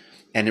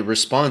and it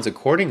responds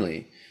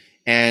accordingly.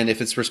 And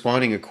if it's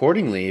responding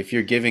accordingly, if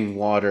you're giving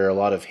water a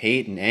lot of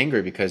hate and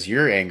anger because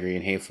you're angry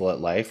and hateful at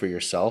life or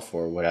yourself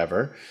or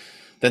whatever,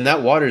 then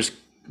that water is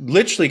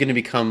literally going to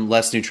become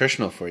less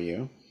nutritional for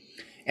you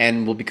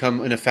and will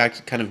become, in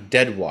effect, kind of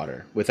dead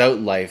water without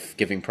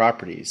life-giving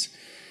properties.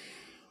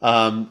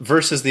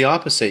 Versus the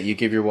opposite, you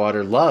give your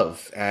water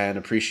love and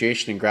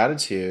appreciation and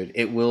gratitude,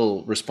 it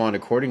will respond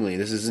accordingly.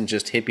 This isn't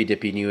just hippy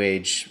dippy new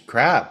age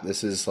crap.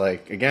 This is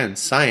like, again,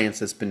 science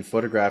that's been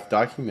photographed,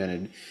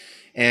 documented,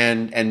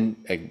 and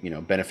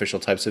beneficial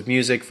types of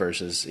music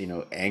versus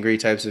angry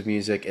types of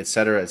music, et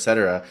cetera, et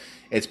cetera.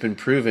 It's been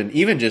proven.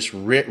 Even just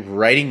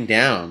writing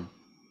down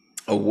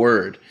a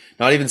word,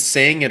 not even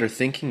saying it or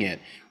thinking it,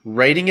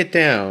 writing it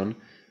down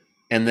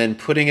and then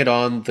putting it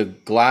on the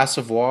glass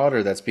of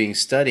water that's being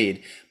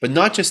studied. But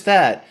not just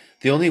that,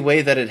 the only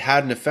way that it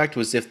had an effect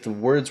was if the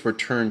words were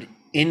turned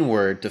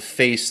inward to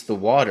face the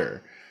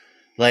water.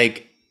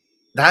 Like,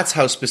 that's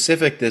how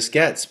specific this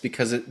gets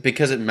because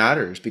it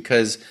matters,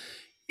 because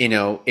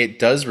it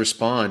does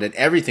respond, and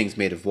everything's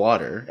made of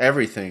water.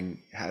 Everything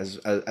has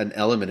an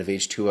element of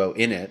H2O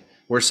in it.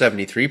 We're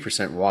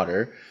 73%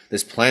 water.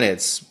 This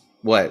planet's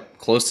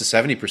close to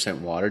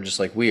 70% water, just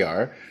like we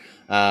are.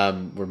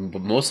 We're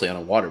mostly on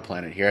a water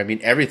planet here. I mean,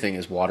 everything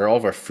is water. All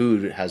of our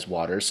food has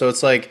water. So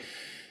it's like,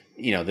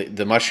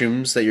 the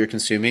mushrooms that you're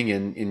consuming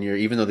in your,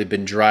 even though they've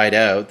been dried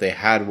out, they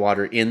had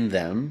water in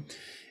them.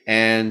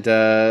 And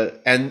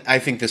I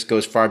think this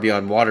goes far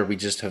beyond water. We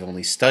just have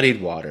only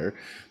studied water,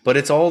 but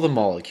it's all the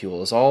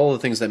molecules, all the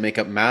things that make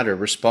up matter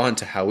respond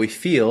to how we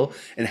feel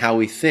and how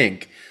we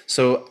think.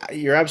 So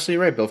you're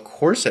absolutely right, Bill. Of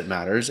course it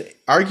matters,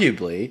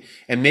 arguably,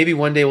 and maybe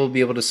one day we'll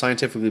be able to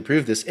scientifically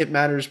prove this. It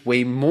matters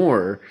way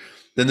more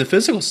than the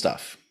physical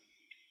stuff.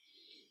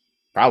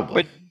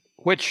 Probably.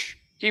 Which,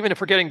 even if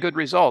we're getting good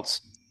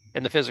results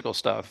in the physical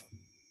stuff,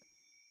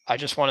 I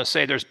just want to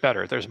say there's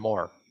better, there's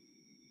more.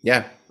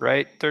 Yeah.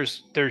 Right?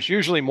 There's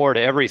usually more to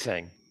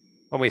everything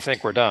when we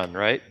think we're done,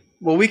 right?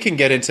 Well, we can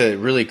get into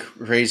really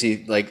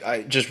crazy,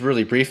 just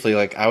really briefly,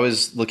 I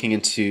was looking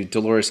into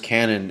Dolores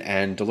Cannon,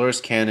 and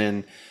Dolores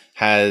Cannon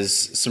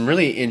has some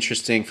really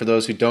interesting, for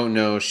those who don't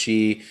know,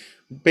 she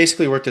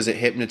basically worked as a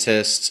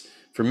hypnotist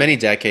for many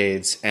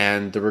decades,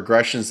 and the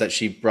regressions that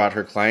she brought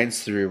her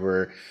clients through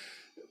were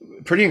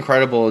pretty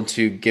incredible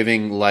into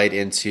giving light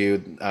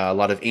into a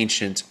lot of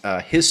ancient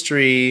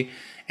history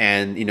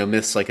and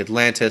myths like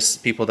Atlantis,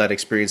 people that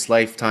experienced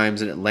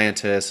lifetimes in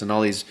Atlantis, and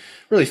all these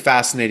really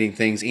fascinating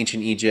things,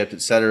 ancient Egypt,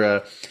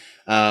 etc.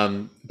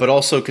 But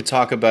also could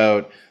talk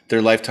about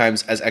their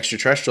lifetimes as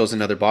extraterrestrials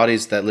in other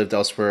bodies that lived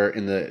elsewhere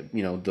in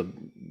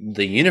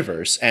the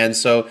universe. And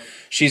so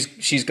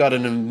she's got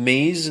an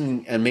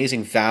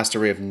amazing vast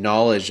array of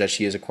knowledge that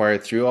she has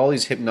acquired through all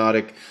these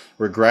hypnotic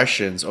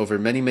regressions over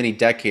many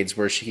decades,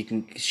 where she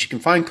can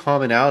find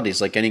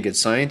commonalities like any good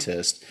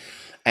scientist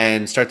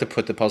and start to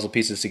put the puzzle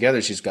pieces together.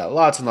 She's got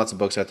lots and lots of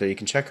books out there. You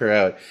can check her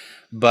out.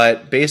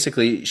 But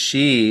basically,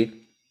 she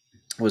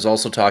was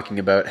also talking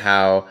about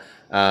how,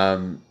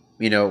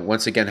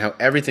 once again, how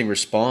everything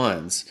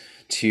responds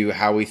to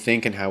how we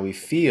think and how we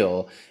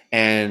feel.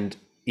 And,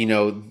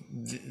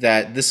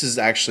 that this is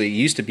actually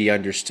used to be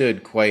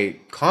understood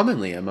quite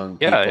commonly among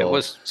people. Yeah, it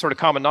was sort of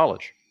common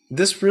knowledge.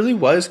 This really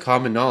was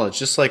common knowledge,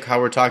 just like how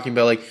we're talking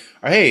about,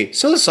 hey,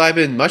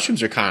 psilocybin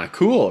mushrooms are kind of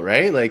cool,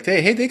 right?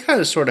 They kind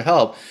of sort of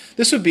help.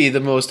 This would be the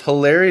most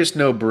hilarious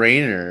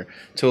no-brainer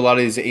to a lot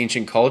of these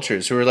ancient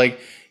cultures who are like,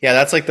 yeah,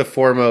 that's like the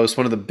foremost,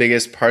 one of the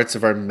biggest parts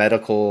of our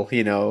medical,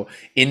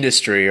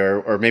 industry,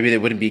 or maybe they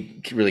wouldn't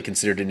be really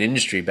considered an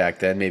industry back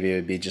then. Maybe it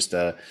would be just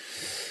a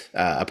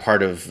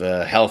part of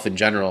health in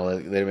general.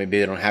 Maybe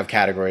they don't have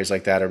categories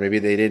like that, or maybe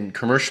they didn't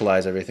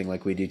commercialize everything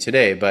like we do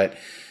today, but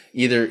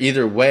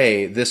either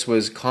way, this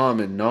was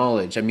common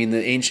knowledge. I mean,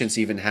 the ancients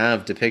even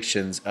have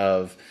depictions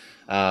of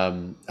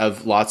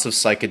lots of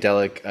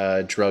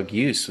psychedelic drug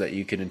use that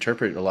you can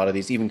interpret. A lot of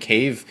these, even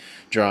cave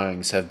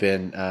drawings, have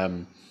been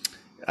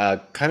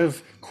kind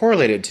of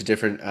correlated to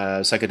different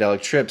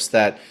psychedelic trips.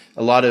 That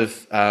a lot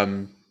of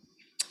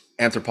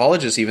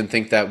anthropologists even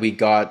think that we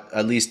got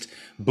at least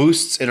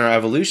boosts in our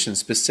evolution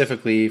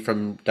specifically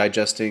from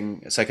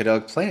digesting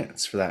psychedelic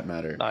plants, for that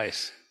matter.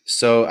 Nice.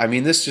 So, I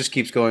mean, this just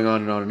keeps going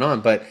on and on and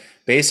on. But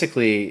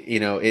basically,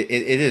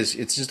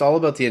 it's just all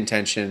about the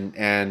intention.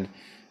 And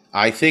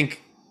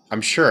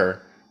I'm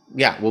sure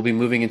yeah, we'll be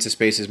moving into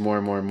spaces more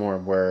and more and more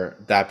where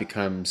that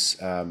becomes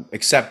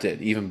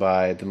accepted even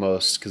by the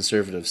most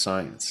conservative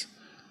science.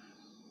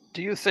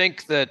 Do you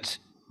think that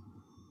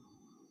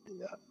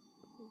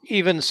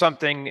even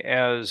something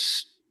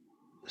as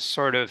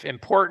sort of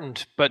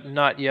important but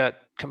not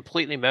yet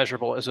completely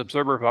measurable as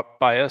observer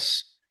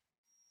bias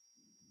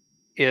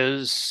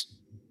is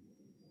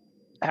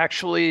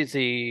actually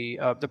the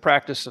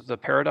practice of the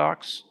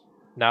paradox,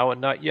 now and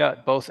not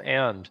yet, both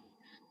and?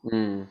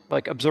 Mm,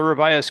 Like observer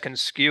bias can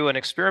skew an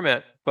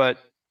experiment, but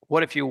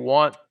what if you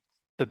want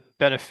the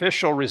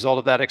beneficial result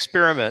of that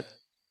experiment,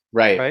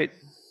 right. right?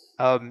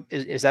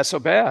 Is that so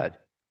bad?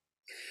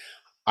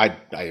 I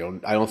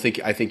don't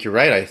think, I think you're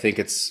right. I think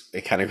it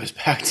kind of goes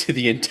back to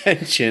the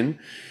intention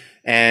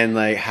and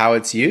like how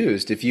it's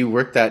used. If you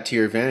work that to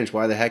your advantage,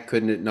 why the heck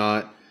couldn't it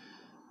not?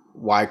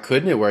 Why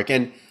couldn't it work?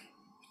 And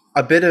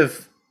a bit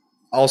of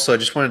also, I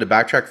just wanted to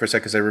backtrack for a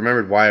second because I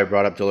remembered why I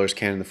brought up Dolores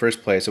Cannon in the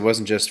first place. It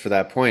wasn't just for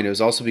that point. It was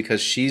also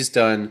because she's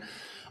done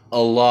a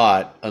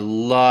lot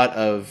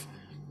of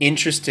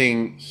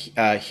interesting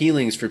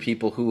healings for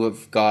people who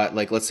have got,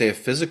 like, let's say, a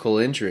physical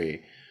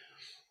injury,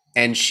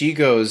 and she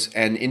goes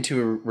and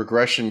into a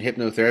regression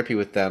hypnotherapy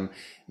with them.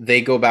 They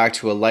go back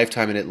to a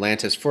lifetime in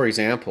Atlantis, for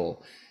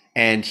example,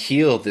 and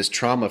heal this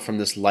trauma from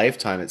this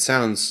lifetime. It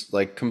sounds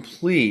like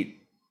complete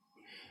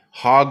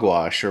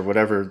hogwash or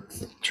whatever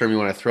term you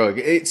want to throw.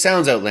 It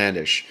sounds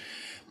outlandish,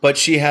 but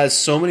she has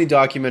so many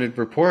documented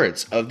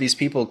reports of these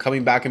people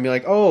coming back and be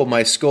like, "Oh,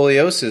 my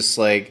scoliosis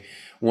like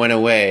went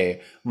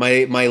away.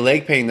 My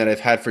leg pain that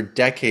I've had for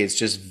decades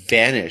just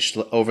vanished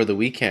over the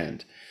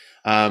weekend."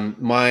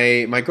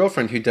 My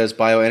girlfriend who does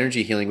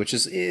bioenergy healing, which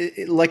is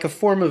like a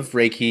form of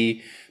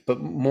Reiki,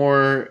 but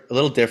more a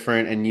little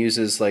different, and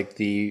uses like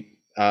the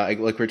like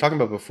we were talking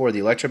about before, the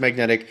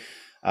electromagnetic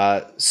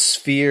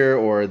sphere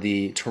or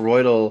the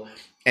toroidal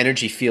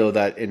energy field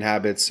that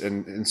inhabits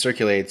and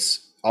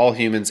circulates all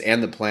humans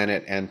and the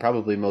planet and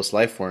probably most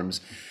life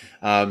forms.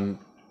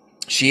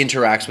 She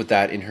interacts with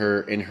that in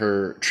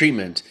her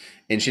treatment,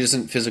 and she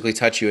doesn't physically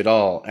touch you at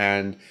all.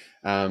 And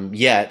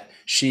yet,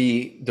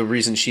 the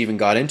reason she even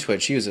got into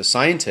it, she was a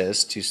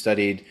scientist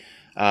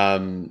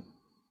um,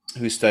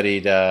 who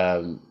studied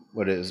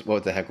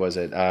what the heck was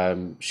it?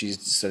 She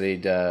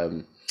studied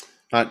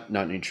not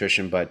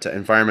nutrition, but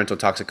environmental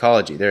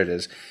toxicology. There it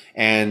is.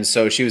 And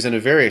so she was in a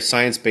very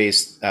science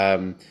based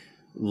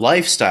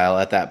lifestyle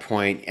at that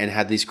point and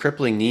had these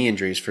crippling knee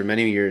injuries for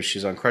many years.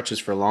 She's on crutches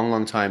for a long,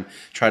 long time.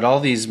 Tried all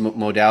these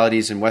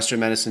modalities in Western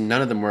medicine.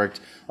 None of them worked.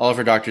 All of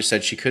her doctors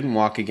said she couldn't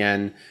walk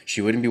again. She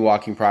wouldn't be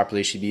walking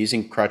properly. She'd be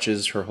using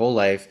crutches her whole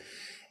life.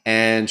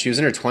 And she was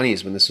in her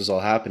 20s when this was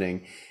all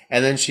happening.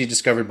 And then she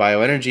discovered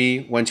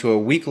bioenergy, went to a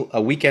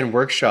weekend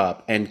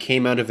workshop, and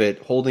came out of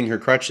it holding her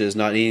crutches,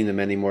 not needing them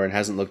anymore, and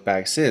hasn't looked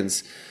back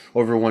since,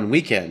 over one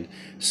weekend.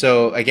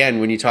 So again,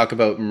 when you talk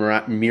about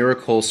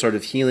miracle sort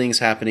of healings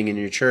happening in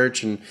your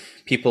church, and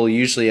people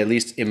usually, at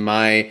least in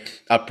my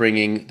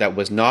upbringing that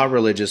was not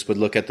religious, would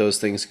look at those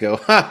things and go,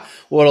 "Ha,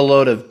 what a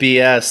load of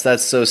BS.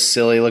 That's so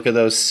silly. Look at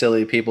those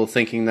silly people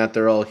thinking that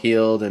they're all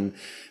healed." And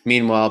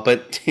meanwhile,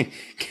 but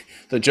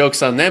the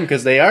joke's on them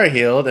because they are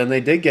healed and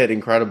they did get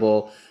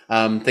incredible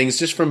things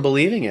just from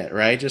believing it,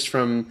 right? Just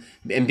from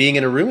and being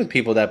in a room with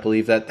people that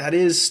believe that. That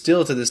is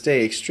still to this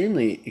day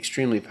extremely,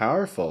 extremely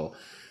powerful.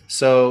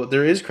 So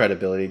there is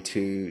credibility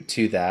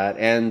to that,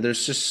 and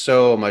there's just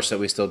so much that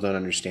we still don't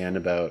understand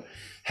about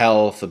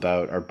health,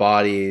 about our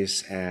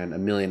bodies, and a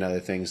million other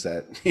things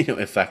that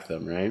affect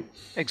them, right?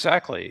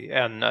 Exactly.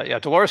 And yeah,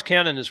 Dolores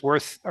Cannon is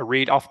worth a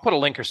read. I'll put a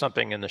link or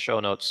something in the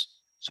show notes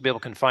so people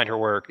can find her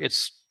work.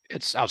 It's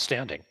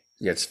outstanding.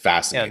 Yeah, it's And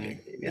fascinating.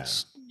 Yeah.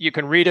 you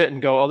can read it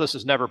and go, "Oh, this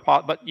is never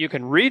but you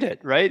can read it,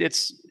 right?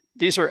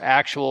 These are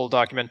actual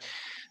document.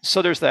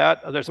 So there's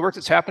that. There's the work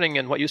that's happening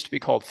in what used to be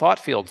called thought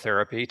field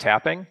therapy,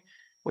 tapping,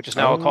 which is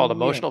now called Oh yeah.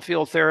 emotional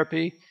field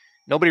therapy.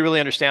 Nobody really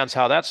understands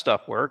how that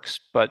stuff works,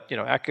 but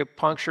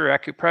acupuncture,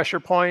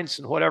 acupressure points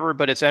and whatever,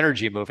 but it's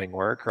energy moving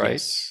work, right?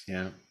 Yes.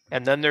 Yeah.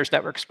 And then there's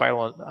network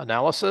spiral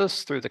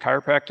analysis through the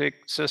chiropractic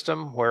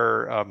system,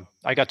 where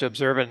I got to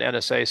observe an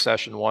NSA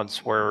session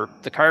once where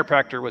the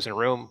chiropractor was in a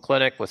room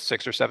clinic with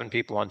 6 or 7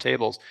 people on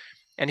tables,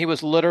 and he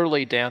was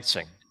literally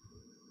dancing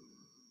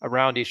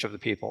around each of the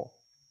people,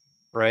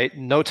 right?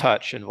 No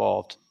touch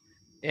involved.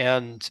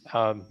 And,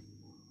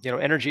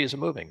 energy is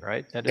moving,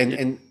 right? And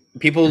And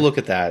people look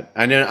at that.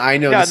 I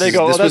know yeah, this they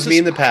go, "Oh, was this me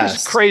in the is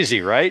past.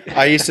 crazy, right?"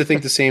 I used to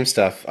think the same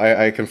stuff.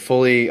 I can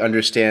fully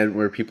understand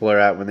where people are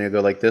at when they go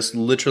like, this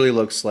literally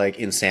looks like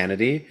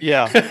insanity.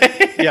 Yeah,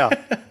 yeah,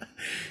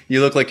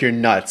 You look like you're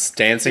nuts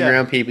dancing yeah.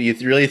 around people. You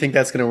really think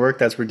that's going to work?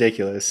 That's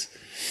ridiculous.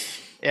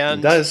 It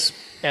And does.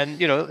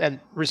 and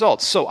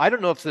results. So I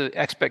don't know if the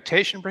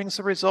expectation brings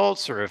the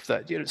results, or if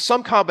that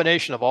some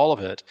combination of all of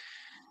it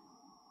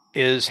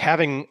is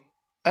having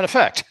an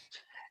effect.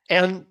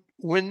 And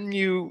when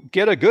you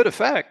get a good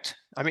effect,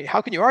 I mean,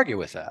 how can you argue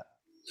with that?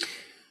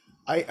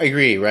 I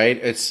agree, right?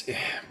 It's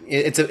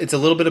a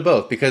little bit of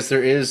both because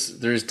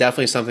there's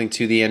definitely something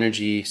to the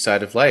energy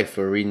side of life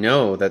where we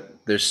know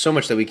that there's so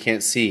much that we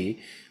can't see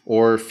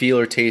or feel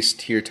or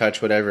taste, hear,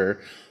 touch, whatever,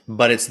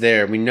 but it's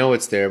there. We know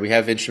it's there. We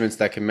have instruments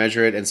that can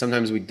measure it, and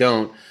sometimes we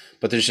don't.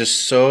 But there's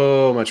just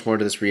so much more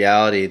to this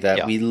reality that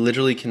Yeah. we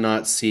literally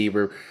cannot see.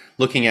 We're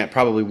looking at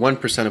probably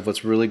 1% of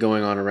what's really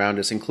going on around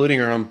us, including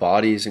our own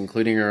bodies,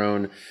 including our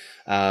own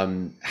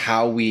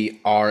how we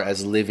are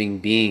as living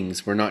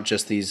beings. We're not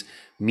just these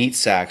meat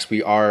sacks.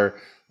 We are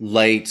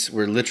light.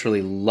 We're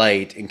literally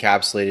light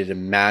encapsulated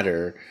in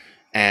matter.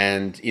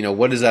 And,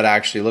 what does that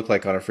actually look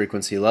like on a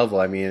frequency level?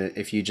 I mean,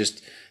 if you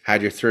just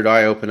had your third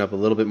eye open up a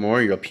little bit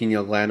more, your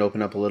pineal gland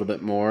open up a little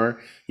bit more,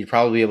 you'd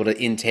probably be able to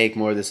intake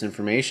more of this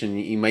information.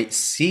 You might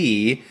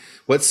see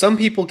what some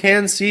people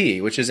can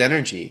see, which is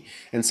energy.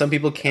 And some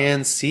people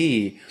can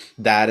see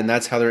that, and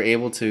that's how they're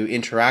able to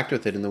interact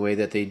with it in the way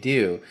that they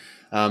do.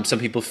 Some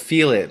people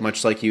feel it,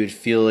 much like you would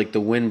feel like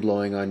the wind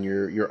blowing on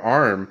your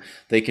arm.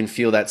 They can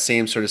feel that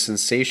same sort of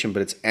sensation,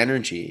 but it's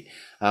energy.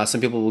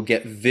 Some people will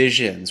get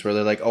visions where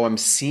they're like, oh, I'm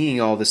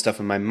seeing all this stuff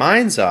in my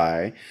mind's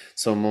eye.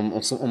 So I'm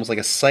almost like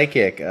a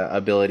psychic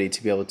ability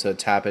to be able to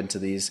tap into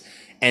these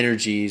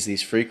energies,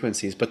 these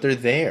frequencies, but they're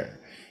there,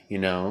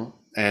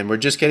 and we're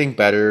just getting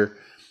better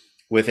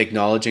with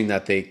acknowledging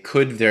that they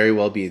could very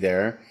well be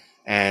there.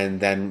 And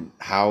then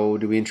how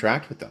do we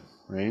interact with them,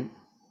 right?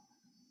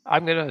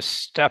 I'm going to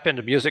step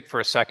into music for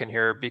a second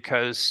here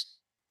because,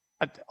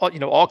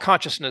 all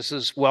consciousness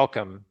is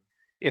welcome.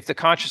 If the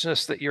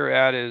consciousness that you're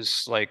at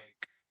is like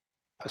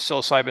a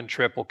psilocybin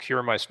trip will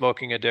cure my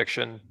smoking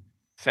addiction,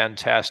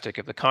 fantastic.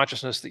 If the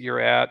consciousness that you're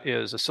at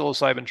is a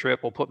psilocybin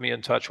trip will put me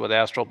in touch with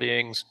astral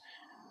beings,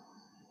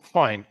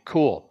 fine,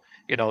 cool.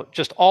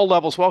 Just all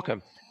levels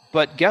welcome.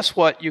 But guess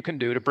what you can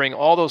do to bring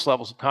all those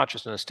levels of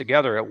consciousness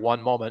together at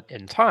one moment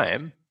in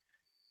time?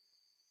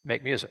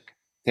 Make music.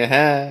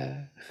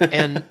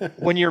 And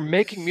when you're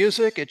making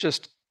music, it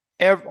just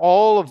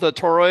all of the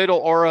toroidal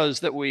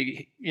auras that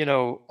we,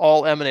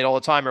 all emanate all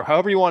the time, or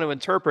however you want to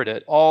interpret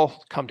it,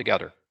 all come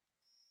together.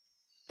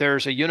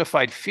 There's a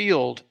unified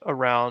field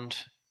around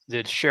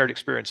the shared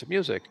experience of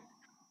music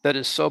that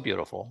is so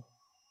beautiful.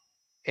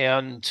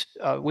 And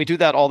we do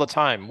that all the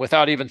time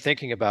without even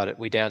thinking about it.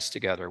 We dance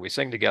together, we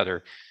sing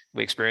together,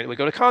 we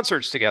go to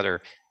concerts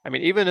together. I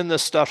mean, even in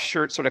this stuffed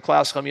shirt sort of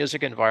classical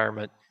music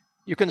environment,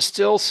 you can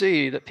still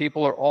see that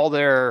people are all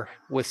there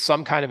with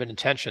some kind of an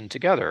intention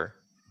together.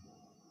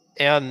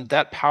 And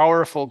that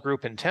powerful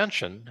group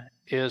intention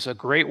is a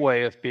great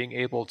way of being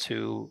able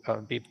to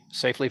be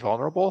safely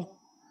vulnerable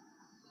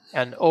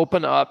and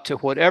open up to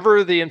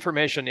whatever the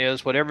information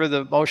is, whatever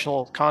the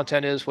emotional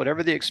content is,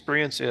 whatever the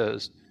experience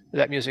is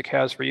that music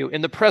has for you,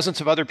 in the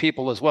presence of other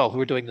people as well who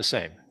are doing the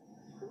same.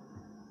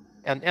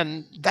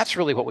 And that's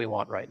really what we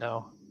want right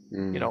now.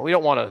 We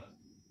don't want to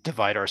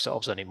divide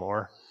ourselves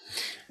anymore.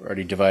 We're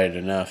already divided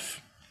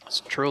enough.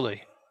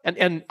 Truly.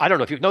 And I don't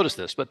know if you've noticed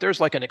this, but there's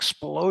like an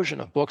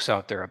explosion of books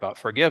out there about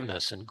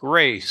forgiveness and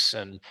grace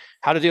and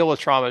how to deal with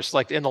trauma. It's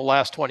like in the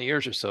last 20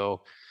 years or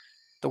so,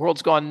 the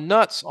world's gone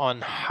nuts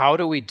on how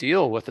do we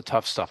deal with the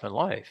tough stuff in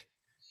life.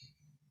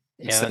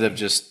 Instead of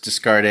just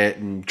discard it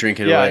and drink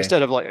it away. Yeah,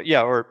 instead of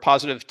or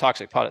positive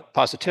toxic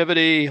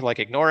positivity, like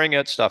ignoring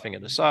it, stuffing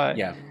it aside.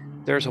 Yeah.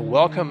 There's a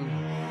welcome,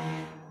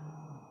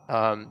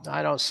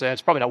 I don't say,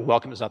 it's probably not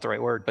welcome is not the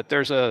right word, but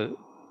there's an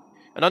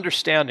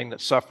understanding that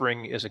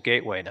suffering is a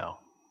gateway now.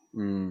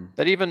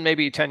 That even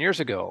maybe 10 years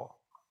ago,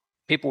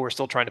 people were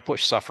still trying to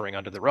push suffering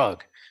under the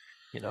rug.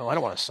 I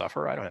don't want to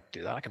suffer. I don't have to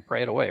do that. I can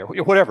pray it away or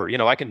whatever,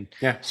 I can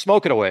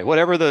smoke it away,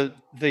 whatever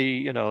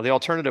the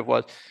alternative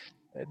was.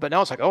 But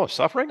now it's like, oh,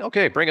 suffering?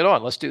 Okay, bring it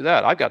on. Let's do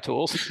that. I've got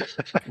tools.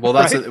 Well,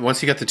 that's right?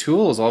 Once you get the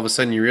tools, all of a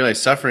sudden you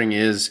realize suffering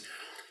is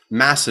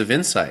massive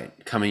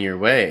insight coming your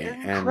way.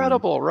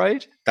 Incredible, and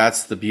right?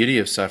 That's the beauty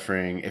of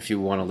suffering, if you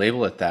want to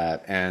label it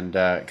that. And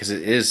because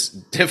it is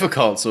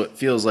difficult, so it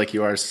feels like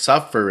you are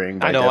suffering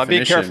by definition. I'm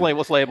being careful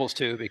with labels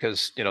too,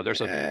 because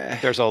there's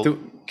a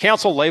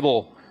cancel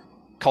label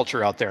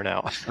culture out there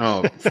now.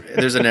 Oh,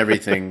 there's an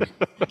everything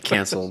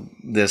cancel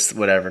this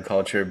whatever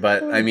culture.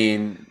 But I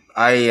mean,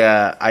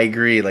 I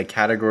agree. Like,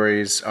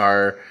 categories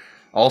are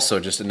also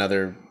just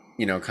another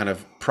kind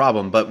of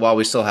problem. But while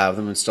we still have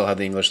them and still have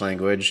the English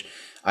language,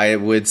 I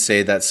would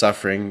say that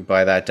suffering,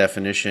 by that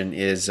definition,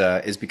 is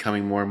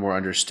becoming more and more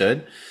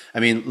understood. I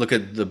mean, look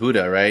at the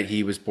Buddha, right?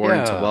 He was born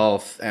into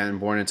wealth and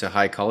born into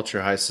high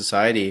culture, high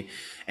society,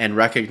 and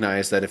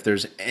recognized that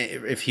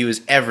if he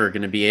was ever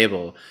going to be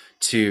able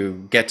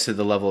to get to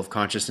the level of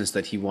consciousness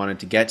that he wanted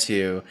to get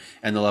to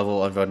and the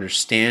level of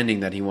understanding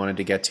that he wanted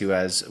to get to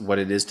as what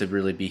it is to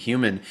really be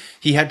human,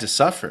 he had to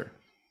suffer.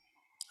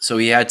 So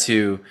he had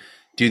to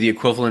do the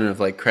equivalent of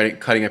like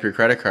cutting up your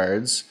credit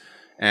cards,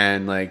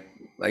 and like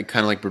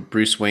kind of like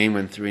Bruce Wayne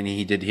went through and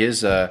he did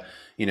his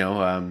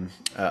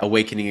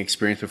awakening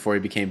experience before he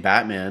became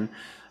Batman.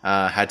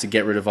 Had to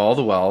get rid of all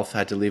the wealth,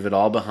 had to leave it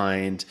all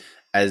behind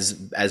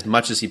as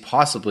much as he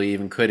possibly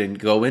even could, and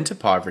go into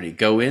poverty,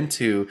 go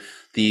into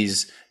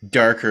these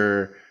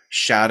darker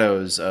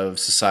shadows of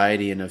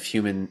society and of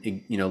human,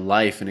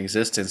 life and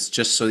existence,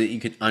 just so that you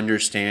could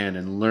understand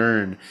and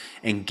learn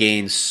and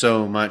gain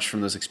so much from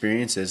those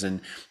experiences.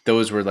 And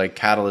those were like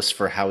catalysts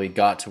for how he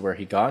got to where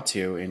he got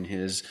to in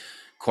his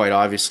quite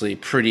obviously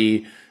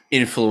pretty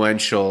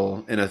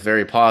influential, in a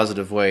very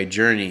positive way,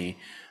 journey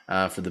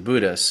for the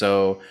Buddha.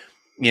 So,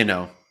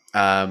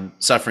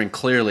 suffering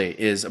clearly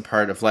is a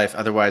part of life.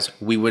 Otherwise,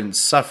 we wouldn't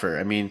suffer.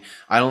 I mean,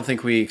 I don't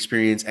think we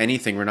experience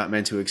anything we're not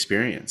meant to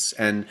experience.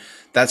 And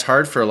that's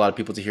hard for a lot of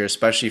people to hear,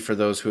 especially for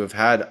those who have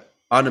had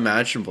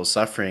unimaginable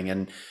suffering.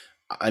 And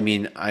I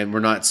mean, we're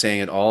not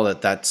saying at all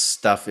that that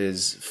stuff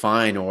is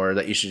fine or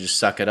that you should just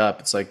suck it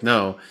up. It's like,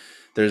 no,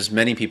 there's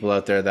many people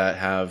out there that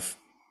have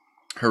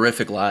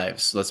horrific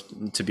lives,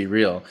 to be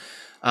real.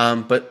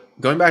 But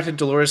going back to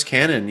Dolores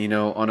Cannon,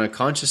 on a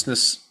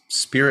consciousness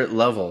spirit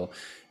level,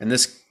 and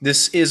this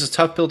is a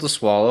tough pill to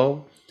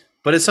swallow,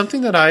 but it's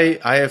something that I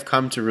have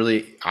come to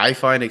really, I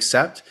find,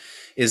 accept,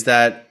 is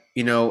that,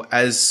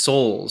 as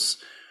souls,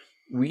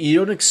 you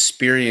don't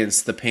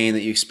experience the pain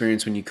that you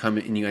experience when you come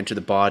and you enter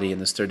the body in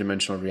this third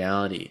dimensional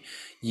reality.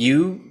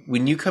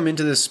 When you come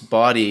into this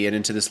body and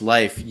into this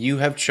life, you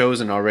have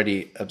chosen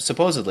already,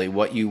 supposedly,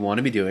 what you want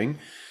to be doing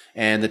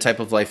and the type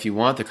of life you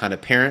want, the kind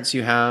of parents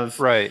you have.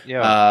 Right,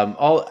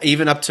 yeah.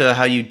 Even up to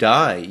how you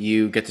die,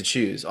 you get to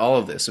choose all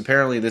of this.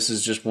 Apparently, this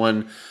is just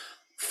one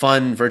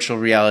fun virtual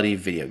reality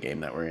video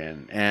game that we're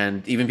in.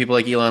 And even people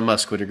like Elon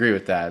Musk would agree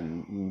with that.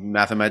 And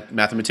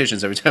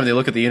mathematicians, every time they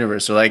look at the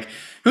universe, are like,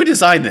 who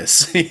designed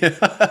this?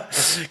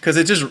 Because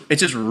it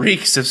just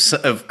reeks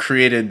of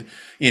created,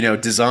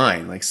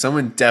 design. Like,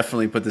 someone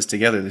definitely put this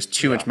together. There's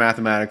too much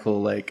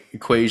mathematical like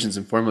equations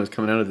and formulas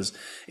coming out of this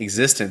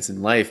existence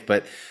in life.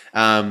 But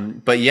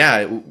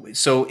yeah,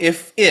 so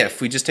if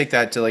we just take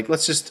that to, like,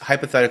 let's just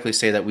hypothetically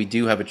say that we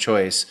do have a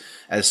choice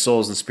as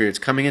souls and spirits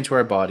coming into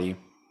our body.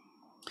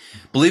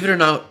 Believe it or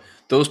not,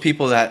 those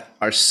people that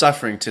are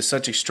suffering to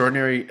such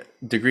extraordinary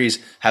degrees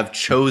have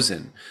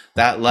chosen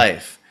that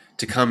life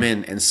to come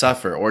in and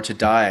suffer, or to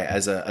die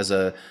as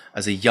a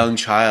young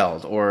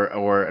child,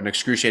 or an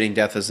excruciating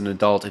death as an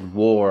adult in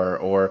war,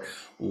 or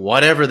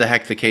whatever the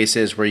heck the case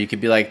is, where you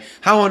could be like,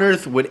 how on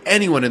earth would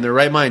anyone in their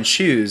right mind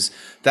choose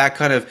that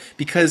kind of,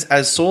 because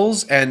as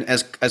souls and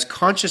as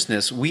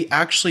consciousness, we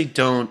actually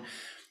don't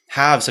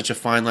have such a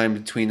fine line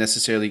between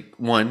necessarily,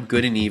 one,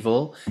 good and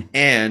evil,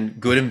 and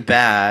good and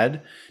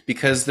bad,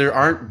 because there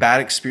aren't bad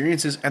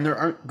experiences and there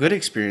aren't good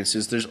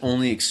experiences. There's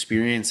only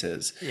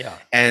experiences. Yeah.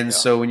 And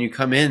so when you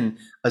come in,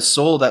 a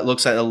soul that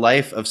looks at a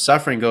life of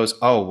suffering goes,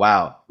 oh,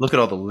 wow, look at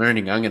all the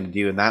learning I'm going to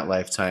do in that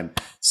lifetime.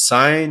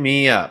 Sign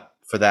me up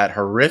for that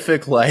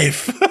horrific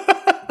life.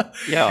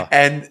 Yeah.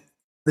 And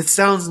it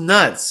sounds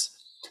nuts.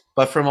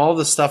 But from all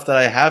the stuff that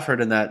I have heard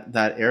in that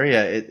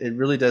area, it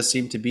really does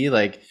seem to be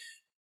like,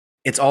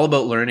 it's all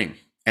about learning.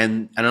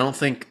 And I don't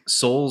think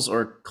souls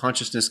or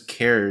consciousness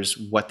cares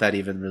what that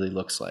even really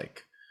looks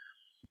like.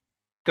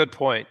 Good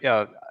point.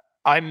 Yeah.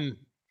 I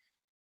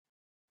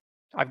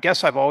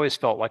guess I've always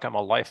felt like I'm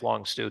a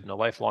lifelong student, a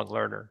lifelong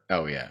learner.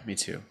 Oh yeah, me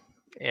too.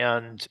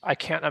 And I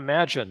can't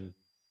imagine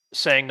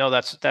saying, no,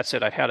 that's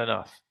it. I've had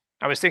enough.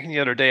 I was thinking the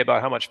other day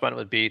about how much fun it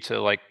would be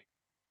to, like,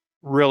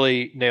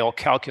 really nail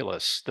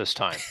calculus this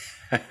time.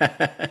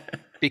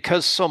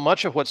 Because so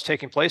much of what's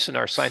taking place in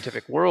our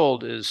scientific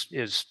world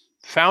is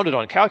founded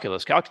on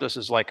calculus. Calculus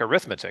is like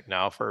arithmetic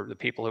now for the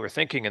people who are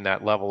thinking in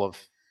that level of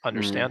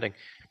understanding.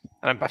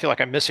 And I feel like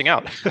I'm missing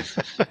out,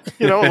 a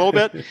little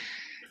bit.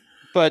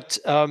 But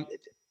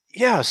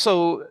yeah,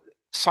 so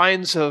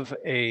signs of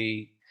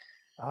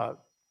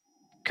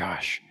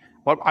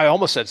well, I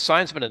almost said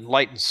signs of an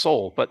enlightened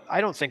soul, but I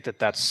don't think that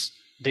that's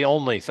the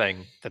only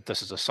thing that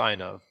this is a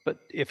sign of. But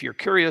if you're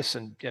curious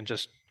and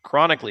just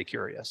chronically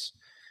curious,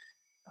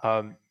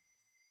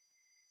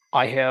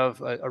 I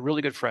have a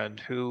really good friend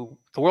who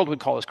the world would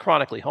call as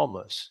chronically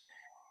homeless,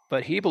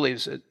 but he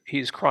believes that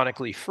he's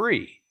chronically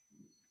free.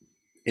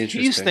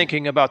 He's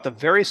thinking about the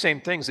very same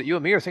things that you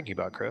and me are thinking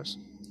about, Chris,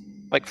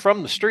 like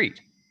from the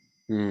street.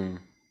 And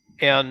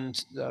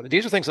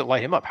these are things that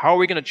light him up. How are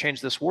we going to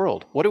change this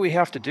world? What do we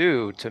have to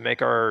do to make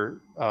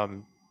to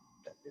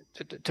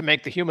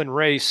make the human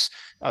race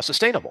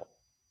sustainable?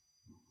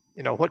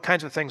 What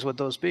kinds of things would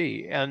those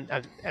be? And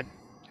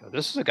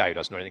this is a guy who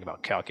doesn't know anything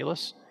about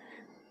calculus.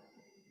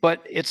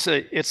 But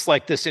it's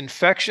like this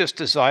infectious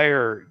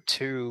desire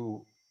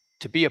to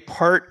be a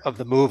part of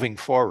the moving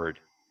forward.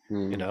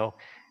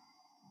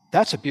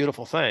 That's a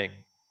beautiful thing.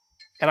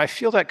 And I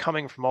feel that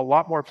coming from a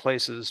lot more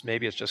places.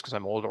 Maybe it's just because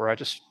I'm older, or I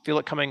just feel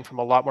it coming from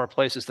a lot more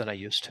places than I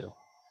used to.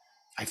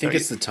 I think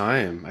it's the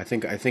time. I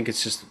think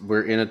it's just,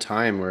 we're in a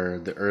time where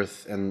the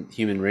Earth and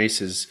human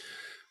race is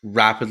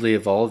rapidly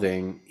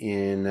evolving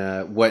in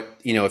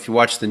if you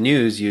watch the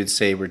news, you'd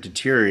say we're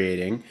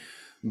deteriorating.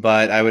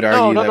 But I would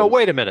argue No,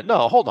 wait a minute.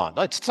 No, hold on.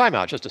 Let's time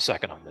out just a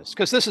second on this,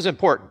 because this is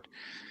important.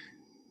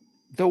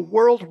 The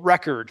world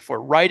record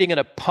for riding in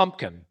a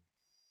pumpkin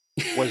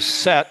was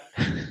set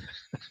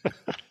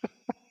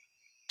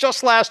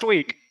just last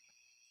week.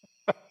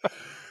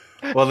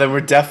 Well, then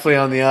we're definitely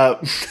on the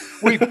up.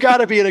 We've got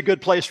to be in a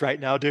good place right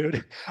now,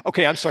 dude.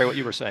 Okay, I'm sorry what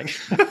you were saying.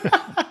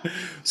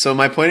 So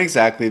my point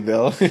exactly,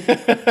 Bill.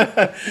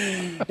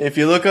 If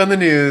you look on the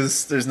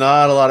news, there's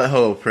not a lot of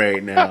hope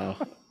right now,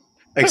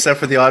 except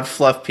for the odd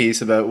fluff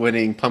piece about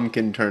winning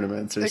pumpkin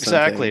tournaments or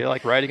Exactly, something.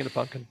 like riding in a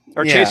pumpkin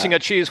or chasing Yeah. a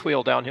cheese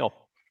wheel downhill.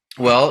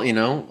 Well,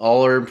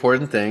 all are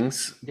important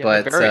things,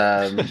 Yeah,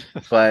 very.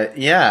 but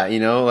yeah,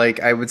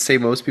 like I would say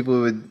most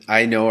people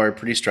I know are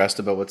pretty stressed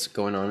about what's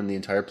going on in the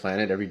entire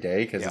planet every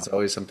day because Yeah. it's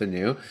always something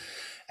new.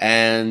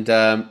 And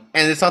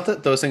it's not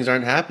that those things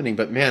aren't happening,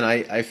 but man,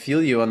 I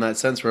feel you on that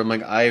sense where I'm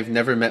like, I've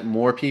never met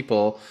more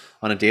people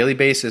on a daily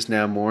basis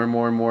now, more and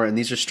more and more. And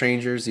these are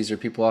strangers, these are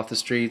people off the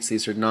streets,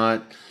 these are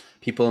not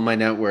people in my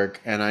network.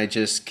 And I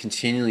just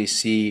continually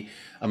see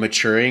a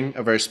maturing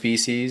of our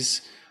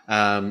species,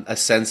 a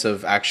sense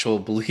of actual,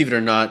 believe it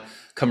or not,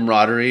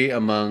 camaraderie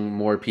among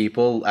more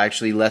people,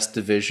 actually less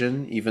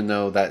division, even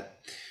though that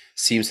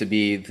seems to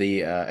be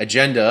the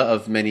agenda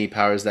of many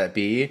powers that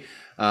be,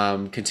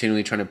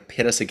 continually trying to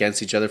pit us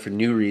against each other for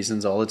new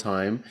reasons all the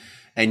time.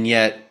 And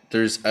yet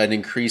there's an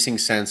increasing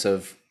sense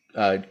of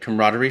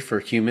camaraderie for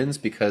humans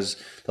because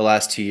the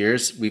last 2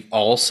 years we've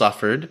all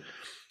suffered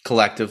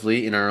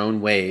collectively in our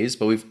own ways,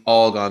 but we've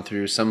all gone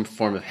through some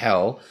form of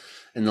hell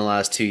in the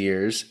last 2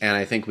 years. And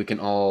I think we can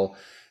all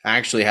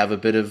actually have a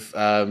bit of,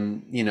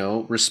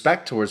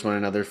 respect towards one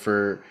another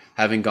for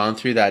having gone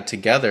through that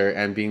together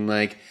and being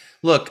like,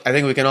 look, I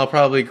think we can all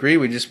probably agree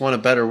we just want a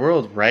better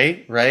world,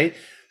 right? Right.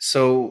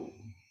 So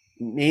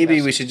maybe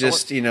Yes. we should So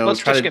just, let's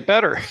try just to, get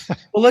better.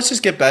 well, let's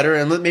just get better.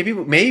 And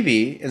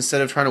maybe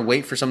instead of trying to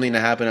wait for something to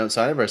happen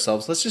outside of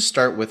ourselves, let's just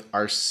start with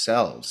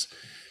ourselves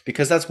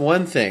because that's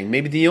one thing,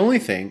 maybe the only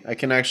thing I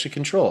can actually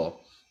control.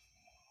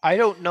 I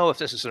don't know if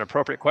this is an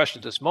appropriate question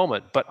at this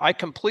moment, but I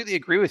completely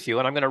agree with you.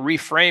 And I'm going to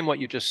reframe what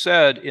you just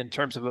said in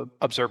terms of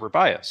observer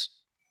bias.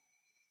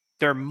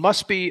 There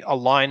must be a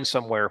line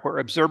somewhere where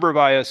observer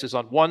bias is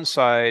on one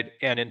side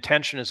and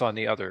intention is on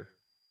the other.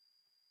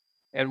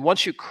 And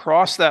once you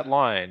cross that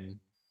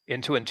line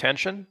into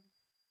intention,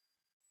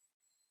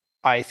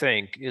 I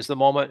think, is the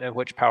moment at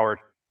which power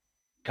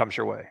comes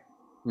your way.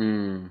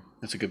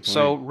 That's a good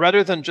So point.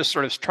 rather than just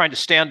sort of trying to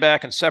stand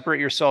back and separate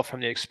yourself from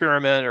the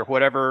experiment or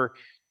whatever,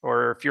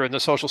 or if you're in the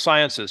social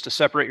sciences, to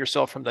separate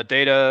yourself from the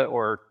data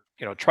or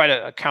try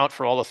to account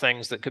for all the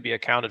things that could be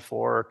accounted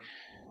for,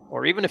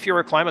 or even if you're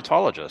a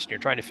climatologist and you're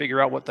trying to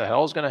figure out what the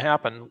hell is going to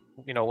happen,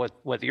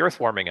 with the earth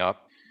warming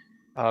up,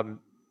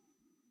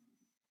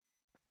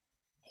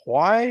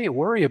 why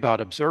worry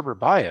about observer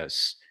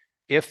bias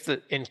if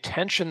the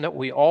intention that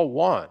we all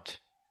want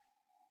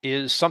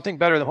is something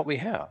better than what we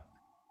have?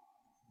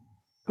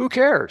 Who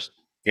cares?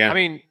 Yeah. I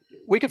mean,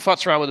 we could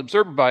futz around with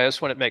observer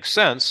bias when it makes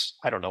sense.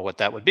 I don't know what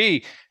that would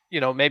be.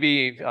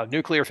 Maybe a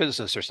nuclear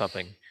physicist or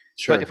something.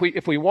 But Sure.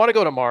 if we want to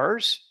go to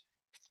Mars,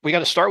 we got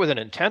to start with an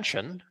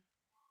intention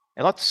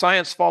and let the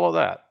science follow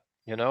that.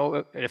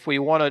 If we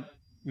want to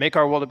make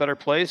our world a better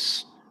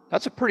place,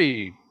 that's a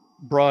pretty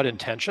broad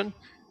intention.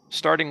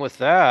 Starting with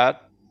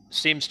that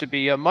seems to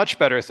be a much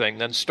better thing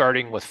than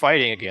starting with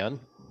fighting again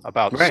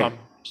about Right. some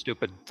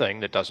stupid thing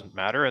that doesn't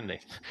matter and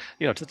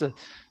to the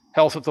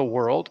health of the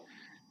world.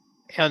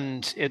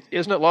 And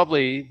isn't it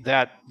lovely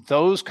that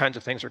those kinds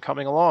of things are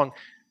coming along,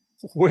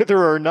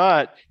 whether or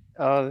not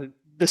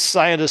the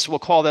scientists will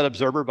call that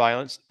observer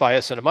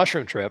bias in a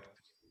mushroom trip.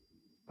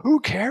 Who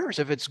cares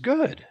if it's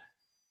good?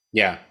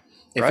 Yeah.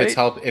 Right?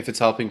 If it's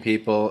helping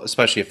people,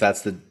 especially if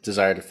that's the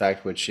desired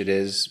effect, which it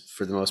is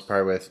for the most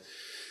part with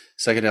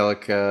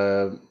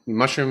psychedelic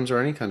mushrooms or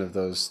any kind of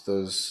those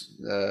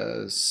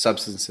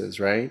substances,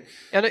 right?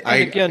 And I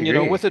again,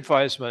 agree. with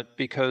advisement,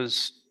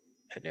 because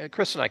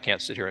Chris and I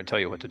can't sit here and tell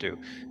you what to do.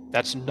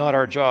 That's not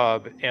our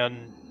job.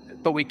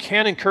 But we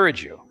can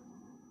encourage you,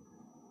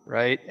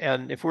 right?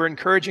 And if we're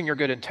encouraging your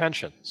good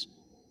intentions,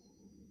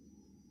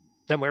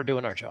 then we're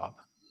doing our job.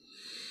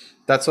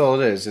 That's all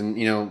it is. And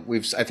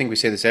I think we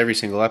say this every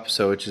single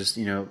episode, which is,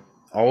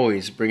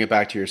 always bring it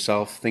back to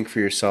yourself, think for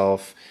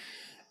yourself.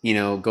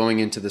 Going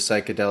into the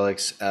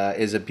psychedelics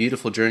is a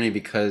beautiful journey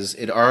because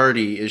it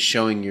already is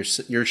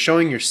you're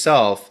showing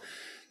yourself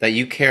that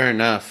you care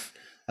enough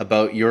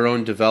about your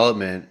own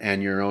development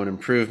and your own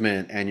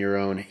improvement and your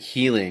own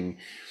healing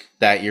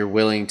that you're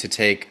willing to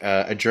take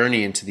a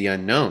journey into the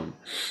unknown,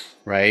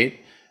 right?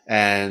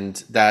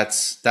 And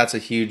that's a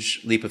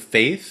huge leap of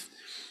faith,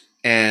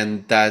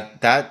 and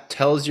that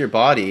tells your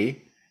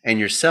body and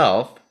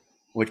yourself,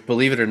 which,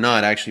 believe it or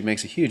not, actually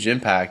makes a huge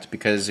impact.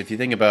 Because if you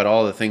think about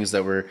all the things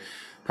that we're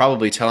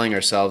probably telling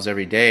ourselves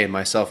every day, and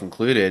myself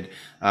included,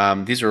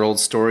 these are old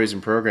stories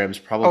and programs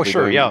probably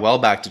Sure, going yeah. well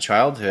back to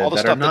childhood All the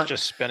that stuff are that's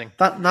just spinning.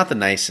 not the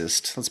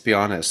nicest. Let's be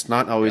honest,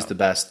 not always Yeah. the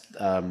best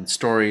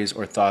stories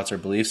or thoughts or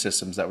belief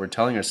systems that we're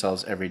telling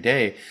ourselves every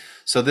day.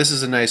 So this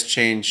is a nice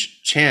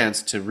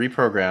chance to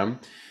reprogram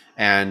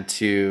and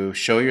to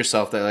show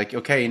yourself that, like,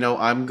 okay,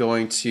 I'm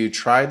going to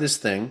try this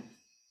thing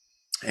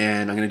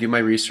and I'm going to do my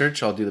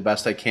research. I'll do the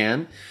best I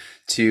can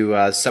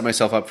to set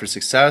myself up for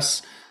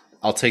success.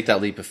 I'll take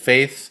that leap of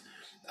faith.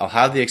 I'll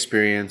have the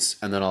experience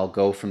and then I'll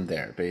go from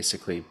there,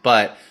 basically.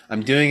 But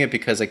I'm doing it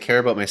because I care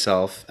about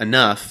myself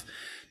enough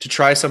to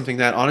try something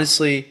that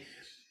honestly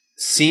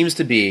seems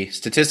to be,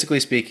 statistically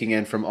speaking,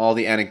 and from all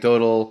the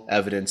anecdotal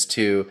evidence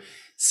too,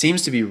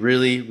 seems to be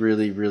really,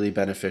 really, really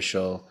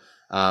beneficial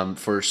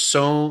for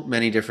so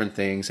many different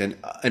things, and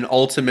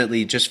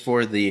ultimately just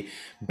for the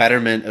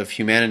betterment of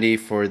humanity,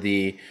 for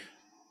the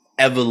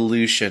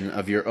evolution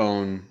of your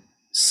own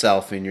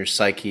self and your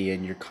psyche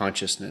and your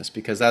consciousness,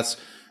 because that's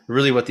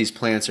really what these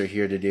plants are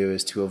here to do,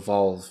 is to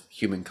evolve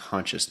human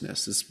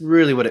consciousness. It's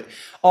really what it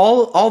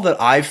all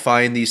that I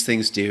find these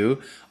things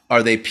do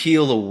are they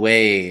peel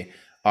away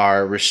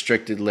our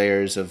restricted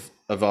layers of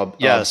Yes,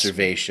 well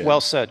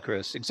observation. said,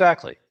 Chris.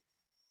 Exactly.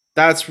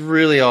 That's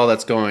really all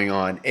that's going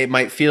on. It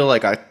might feel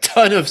like a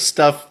ton of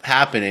stuff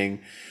happening,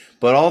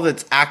 but all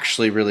that's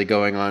actually really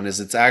going on is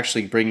it's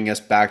actually bringing us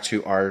back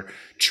to our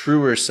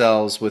truer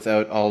selves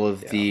without all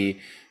of Yeah. the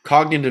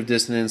cognitive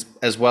dissonance,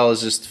 as well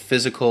as just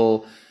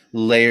physical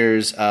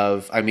layers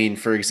of, I mean,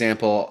 for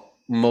example,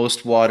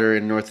 most water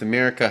in North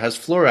America has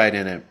fluoride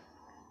in it.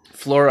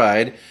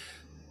 Fluoride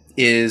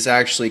is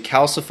actually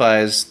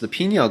calcifies the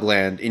pineal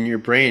gland in your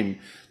brain.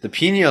 The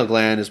pineal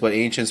gland is what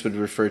ancients would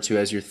refer to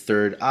as your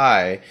third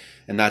eye,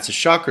 and that's a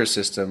chakra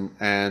system,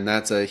 and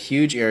that's a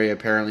huge area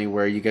apparently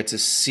where you get to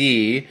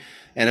see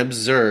and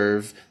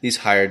observe these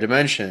higher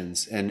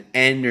dimensions and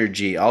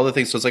energy, all the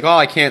things. So it's like, oh,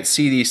 I can't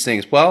see these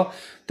things. Well,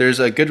 there's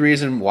a good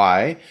reason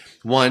why.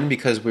 One,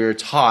 because we were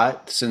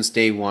taught since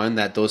day one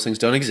that those things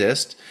don't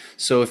exist.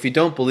 So if you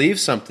don't believe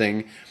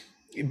something,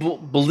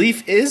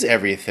 belief is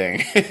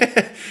everything.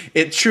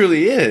 It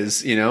truly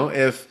is. You know,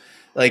 if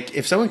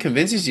someone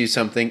convinces you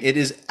something, it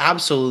is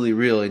absolutely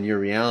real in your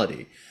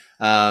reality.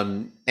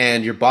 And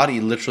your body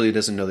literally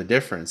doesn't know the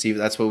difference. Even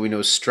that's what we know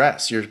is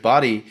stress. Your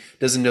body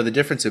doesn't know the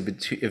difference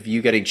of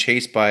you getting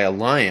chased by a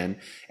lion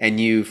and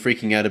you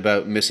freaking out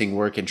about missing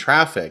work in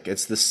traffic.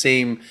 It's the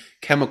same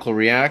chemical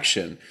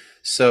reaction.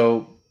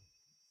 So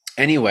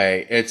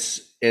anyway,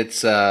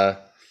 it's an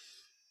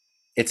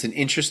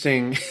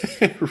interesting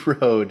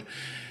road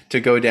to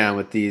go down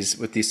with these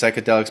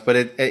psychedelics. But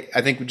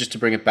I think just to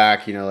bring it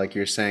back, you know, like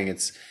you're saying,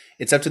 it's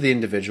up to the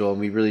individual, and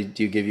we really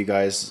do give you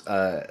guys,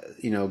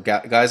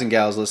 guys and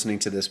gals listening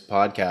to this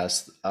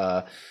podcast,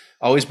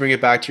 always bring it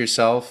back to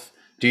yourself,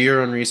 do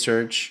your own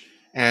research,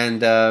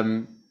 and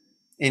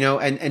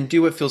and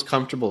do what feels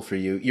comfortable for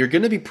you. You're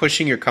going to be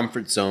pushing your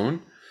comfort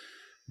zone,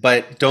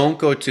 but don't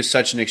go to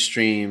such an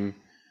extreme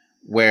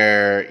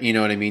where, you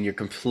know what I mean, you're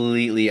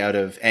completely out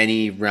of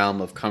any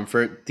realm of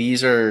comfort.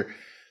 These are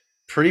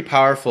pretty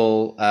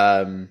powerful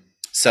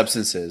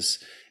substances,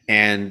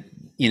 and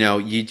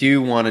you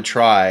do want to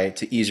try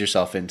to ease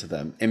yourself into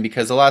them. And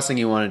because the last thing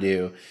you want to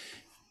do,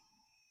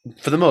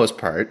 for the most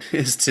part,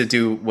 is to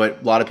do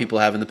what a lot of people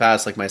have in the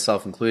past, like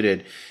myself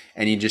included,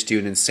 and you just do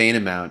an insane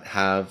amount,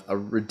 have a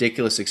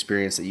ridiculous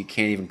experience that you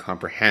can't even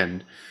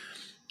comprehend.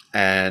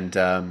 And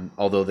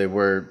although they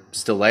were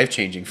still life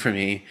changing for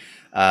me,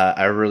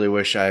 I really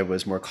wish I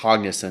was more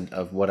cognizant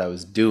of what I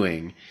was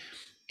doing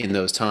in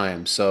those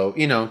times. So,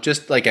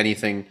 just like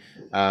anything,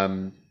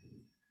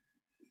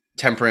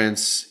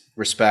 temperance,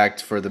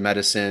 respect for the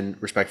medicine,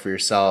 respect for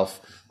yourself,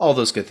 all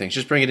those good things.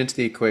 Just bring it into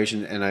the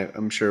equation, and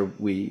I'm sure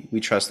we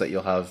trust that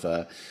you'll have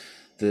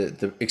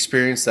the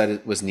experience that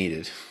it was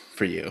needed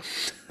for you.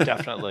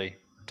 Definitely.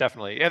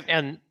 Definitely.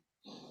 And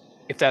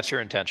if that's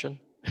your intention.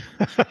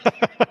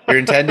 You're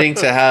intending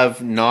to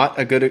have not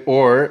a good,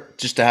 or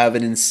just to have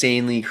an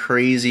insanely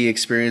crazy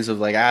experience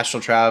of like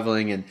astral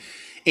traveling and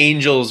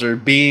angels or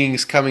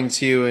beings coming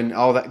to you and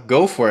all that,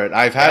 go for it.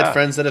 I've had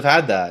friends that have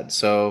had that.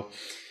 So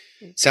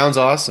sounds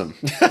awesome.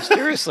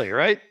 Seriously,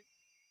 right?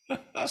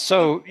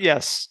 So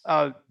yes,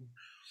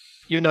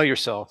 you know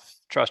yourself,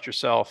 trust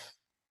yourself,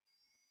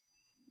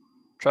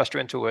 trust your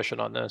intuition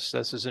on this.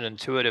 This is an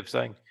intuitive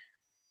thing,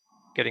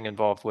 getting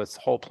involved with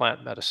whole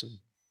plant medicine.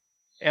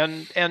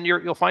 And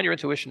you'll find your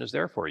intuition is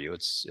there for you.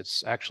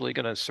 It's actually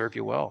going to serve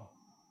you well.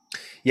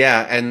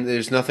 Yeah, and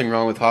there's nothing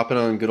wrong with hopping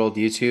on good old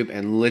YouTube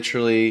and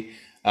literally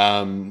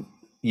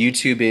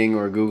YouTubing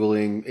or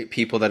Googling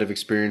people that have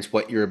experienced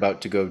what you're about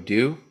to go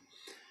do,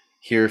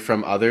 hear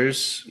from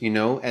others,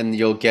 and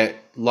you'll get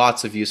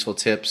lots of useful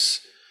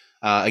tips.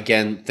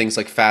 Again, things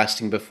like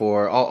fasting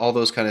before, all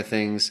those kind of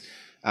things,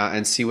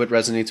 and see what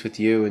resonates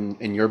with you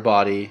and your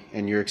body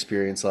and your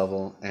experience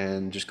level,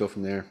 and just go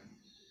from there.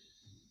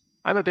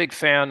 I'm a big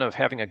fan of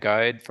having a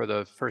guide for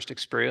the first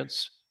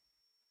experience.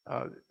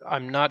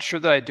 I'm not sure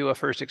that I do a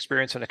first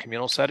experience in a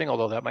communal setting,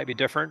 although that might be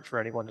different for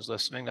anyone who's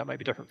listening. That might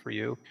be different for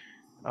you.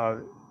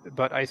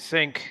 But I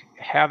think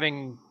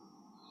having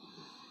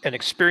an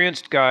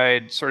experienced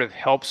guide sort of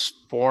helps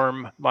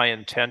form my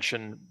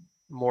intention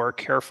more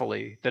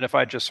carefully than if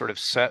I just sort of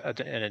set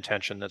an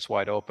intention that's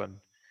wide open.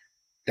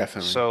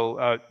 Definitely.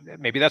 So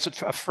maybe that's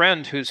a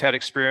friend who's had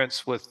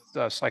experience with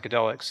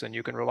psychedelics, and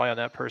you can rely on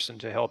that person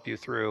to help you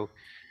through.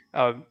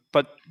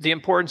 But the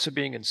importance of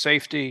being in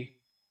safety,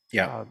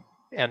 Yeah.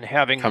 And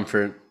having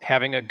Comfort.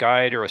 a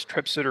guide or a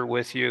trip sitter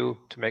with you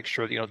to make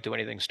sure that you don't do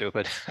anything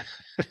stupid.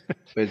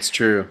 It's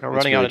true. It's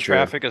Running out really in true.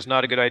 traffic is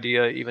not a good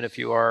idea, even if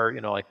you are,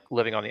 like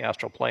living on the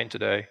astral plane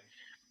today.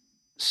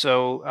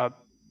 So,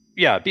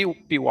 yeah,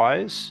 be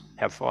wise,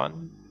 have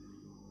fun,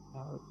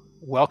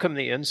 welcome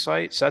the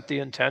insight, set the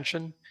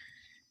intention.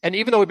 And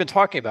even though we've been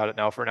talking about it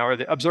now for an hour,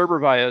 the observer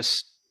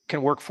bias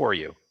can work for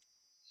you,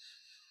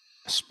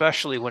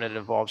 especially when it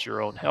involves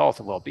your own health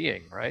and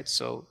well-being, right?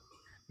 So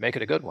make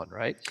it a good one,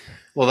 right?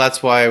 Well,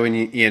 that's why when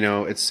it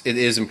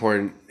is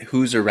important.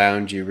 Who's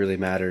around you really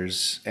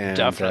matters, and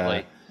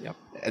Definitely. Yep.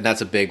 and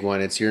that's a big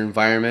one. It's your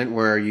environment.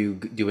 Where are you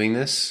doing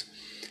this?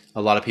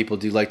 A lot of people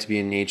do like to be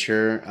in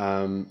nature,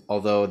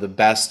 although the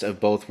best of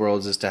both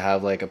worlds is to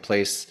have like a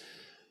place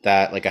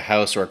that, like a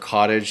house or a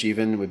cottage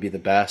even, would be the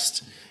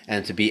best,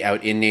 and to be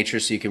out in nature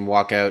so you can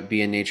walk out,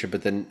 be in nature,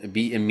 but then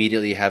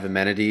immediately have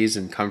amenities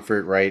and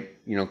comfort right,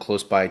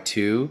 close by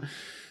too.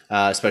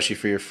 Especially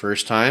for your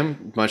first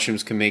time,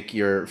 mushrooms can make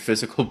your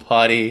physical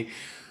body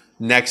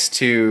next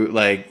to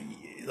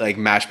like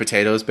mashed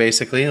potatoes,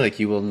 basically. Like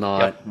you will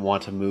not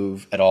want to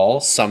move at all.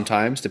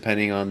 Sometimes,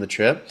 depending on the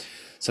trip,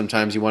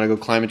 sometimes you want to go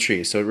climb a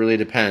tree. So it really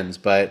depends.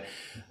 But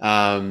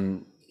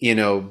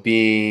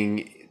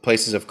being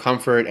places of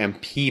comfort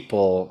and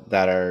people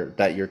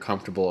that you're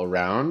comfortable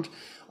around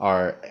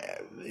are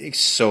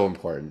so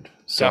important.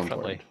 So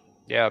Definitely. important.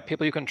 Yeah,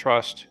 people you can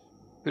trust,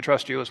 who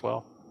trust you as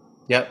well.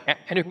 Yep.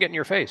 And who can get in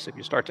your face if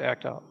you start to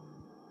act out.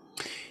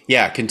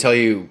 Yeah, can tell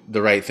you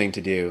the right thing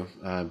to do,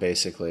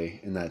 basically,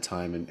 in that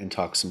time, and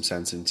talk some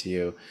sense into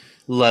you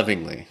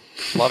lovingly.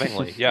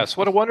 Lovingly, yes.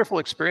 What a wonderful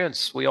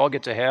experience we all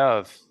get to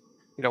have,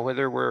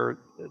 whether we're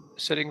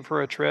sitting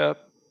for a trip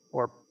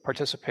or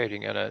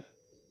participating in it,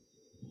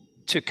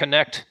 to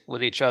connect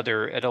with each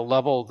other at a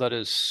level that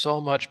is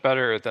so much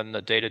better than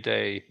the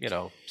day-to-day,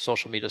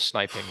 social media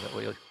sniping that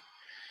we.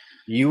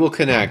 You will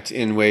connect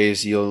in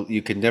ways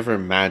you could never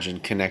imagine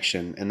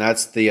connection. And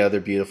that's the other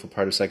beautiful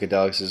part of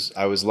psychedelics is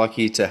I was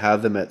lucky to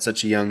have them at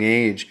such a young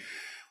age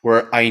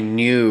where I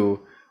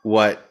knew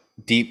what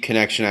deep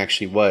connection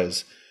actually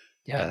was.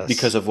 Yes.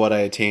 Because of what I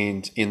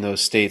attained in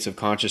those states of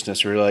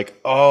consciousness where you're like,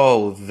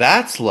 oh,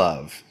 that's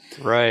love.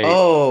 Right.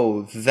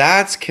 Oh,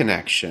 that's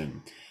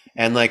connection.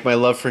 And like my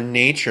love for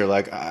nature,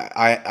 like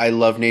I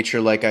love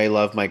nature like I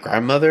love my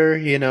grandmother,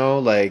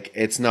 like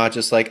it's not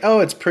just like, oh,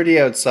 it's pretty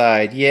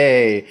outside,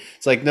 yay.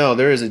 It's like, no,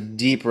 there is a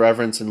deep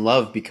reverence and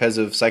love because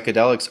of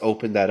psychedelics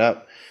opened that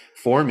up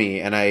for me.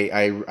 And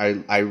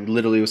I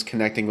literally was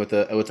connecting with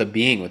a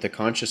being, with a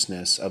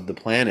consciousness of the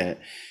planet.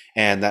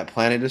 And that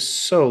planet is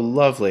so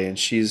lovely. And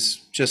she's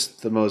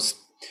just the most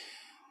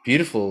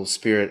beautiful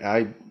spirit.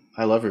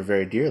 I love her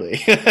very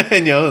dearly,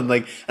 and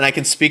I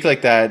can speak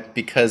like that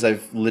because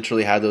I've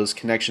literally had those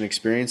connection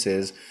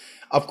experiences,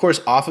 of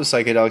course, off of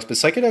psychedelics, but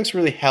psychedelics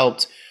really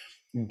helped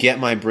get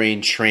my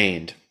brain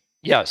trained.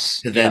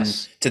 Yes. To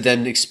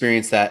then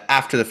experience that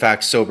after the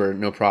fact, sober,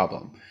 no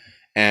problem.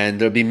 And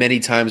there'll be many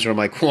times where I'm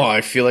like, "Wow,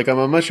 I feel like I'm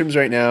on mushrooms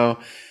right now,"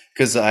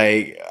 because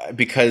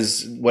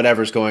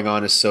whatever's going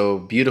on is so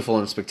beautiful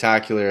and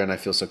spectacular, and I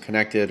feel so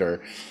connected,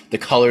 or the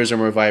colors are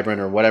more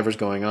vibrant, or whatever's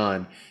going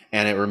on.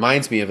 And it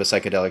reminds me of a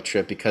psychedelic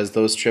trip because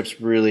those trips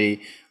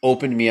really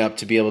opened me up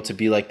to be able to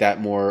be like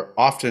that more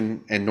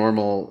often in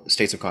normal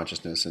states of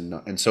consciousness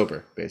and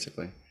sober,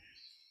 basically.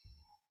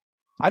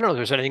 I don't know if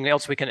there's anything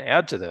else we can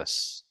add to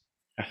this.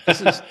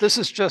 This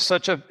is just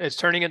it's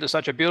turning into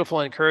such a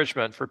beautiful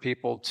encouragement for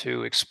people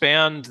to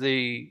expand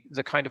the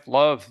kind of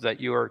love that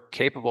you are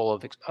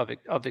capable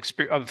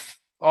of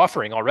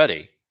offering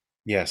already.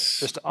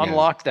 Yes. Just to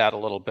unlock that a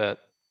little bit,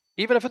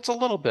 even if it's a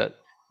little bit,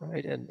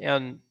 right?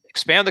 And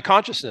expand the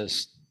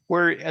consciousness.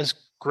 Where as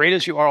great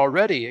as you are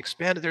already,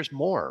 expand it. There's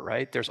more,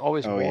 right? There's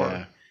always more.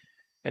 Yeah.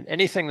 And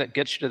anything that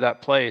gets you to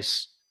that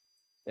place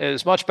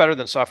is much better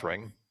than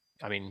suffering.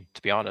 I mean,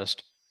 to be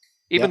honest,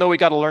 even though we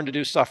got to learn to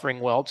do suffering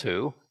well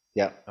too.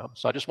 Yeah.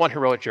 So I just one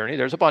heroic journey.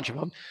 There's a bunch of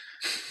them.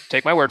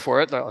 Take my word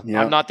for it.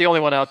 I'm not the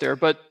only one out there,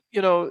 but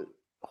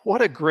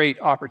what a great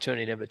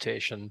opportunity and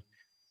invitation.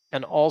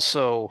 And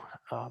also,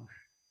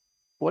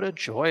 what a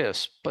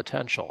joyous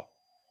potential.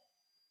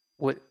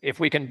 If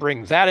we can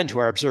bring that into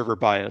our observer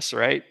bias,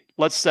 right?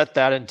 Let's set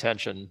that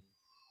intention,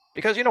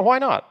 because why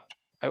not?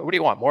 What do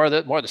you want? More of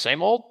the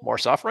same old? More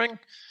suffering?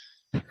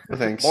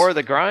 Thanks. More of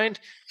the grind?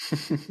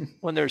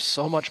 When there's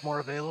so much more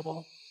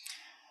available.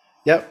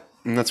 Yep,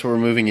 and that's what we're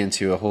moving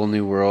into, a whole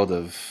new world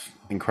of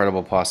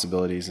incredible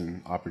possibilities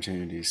and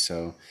opportunities.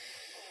 So,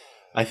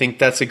 I think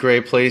that's a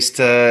great place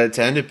to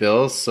end it,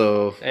 Bill.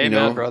 So,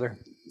 amen, brother.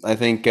 I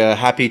think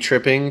happy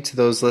tripping to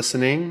those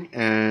listening,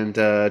 and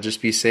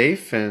just be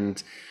safe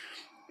and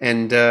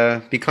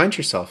be kind to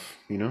yourself,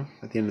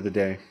 at the end of the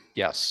day.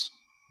 Yes.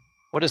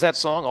 What is that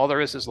song? All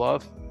there is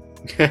love.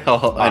 And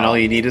all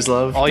you need is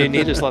love. All you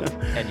need is love,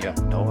 and you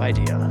have no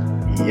idea.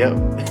 Yep.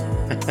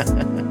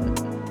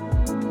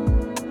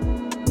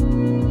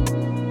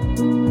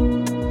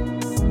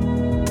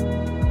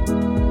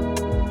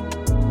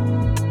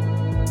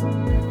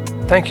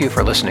 Thank you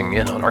for listening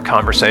in on our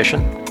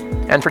conversation.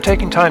 and for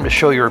taking time to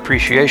show your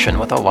appreciation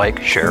with a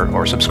like, share,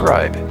 or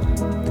subscribe.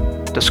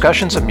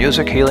 Discussions of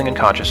Music, Healing, and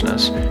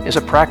Consciousness is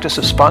a practice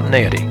of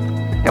spontaneity,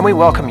 and we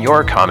welcome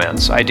your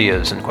comments,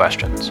 ideas, and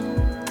questions.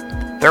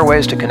 There are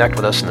ways to connect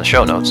with us in the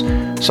show notes,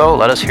 so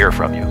let us hear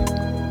from you.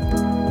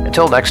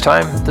 Until next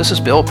time, this is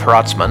Bill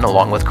Protzman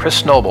along with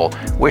Chris Noble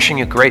wishing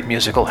you great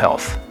musical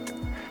health.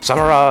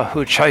 Samara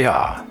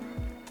Huchaya.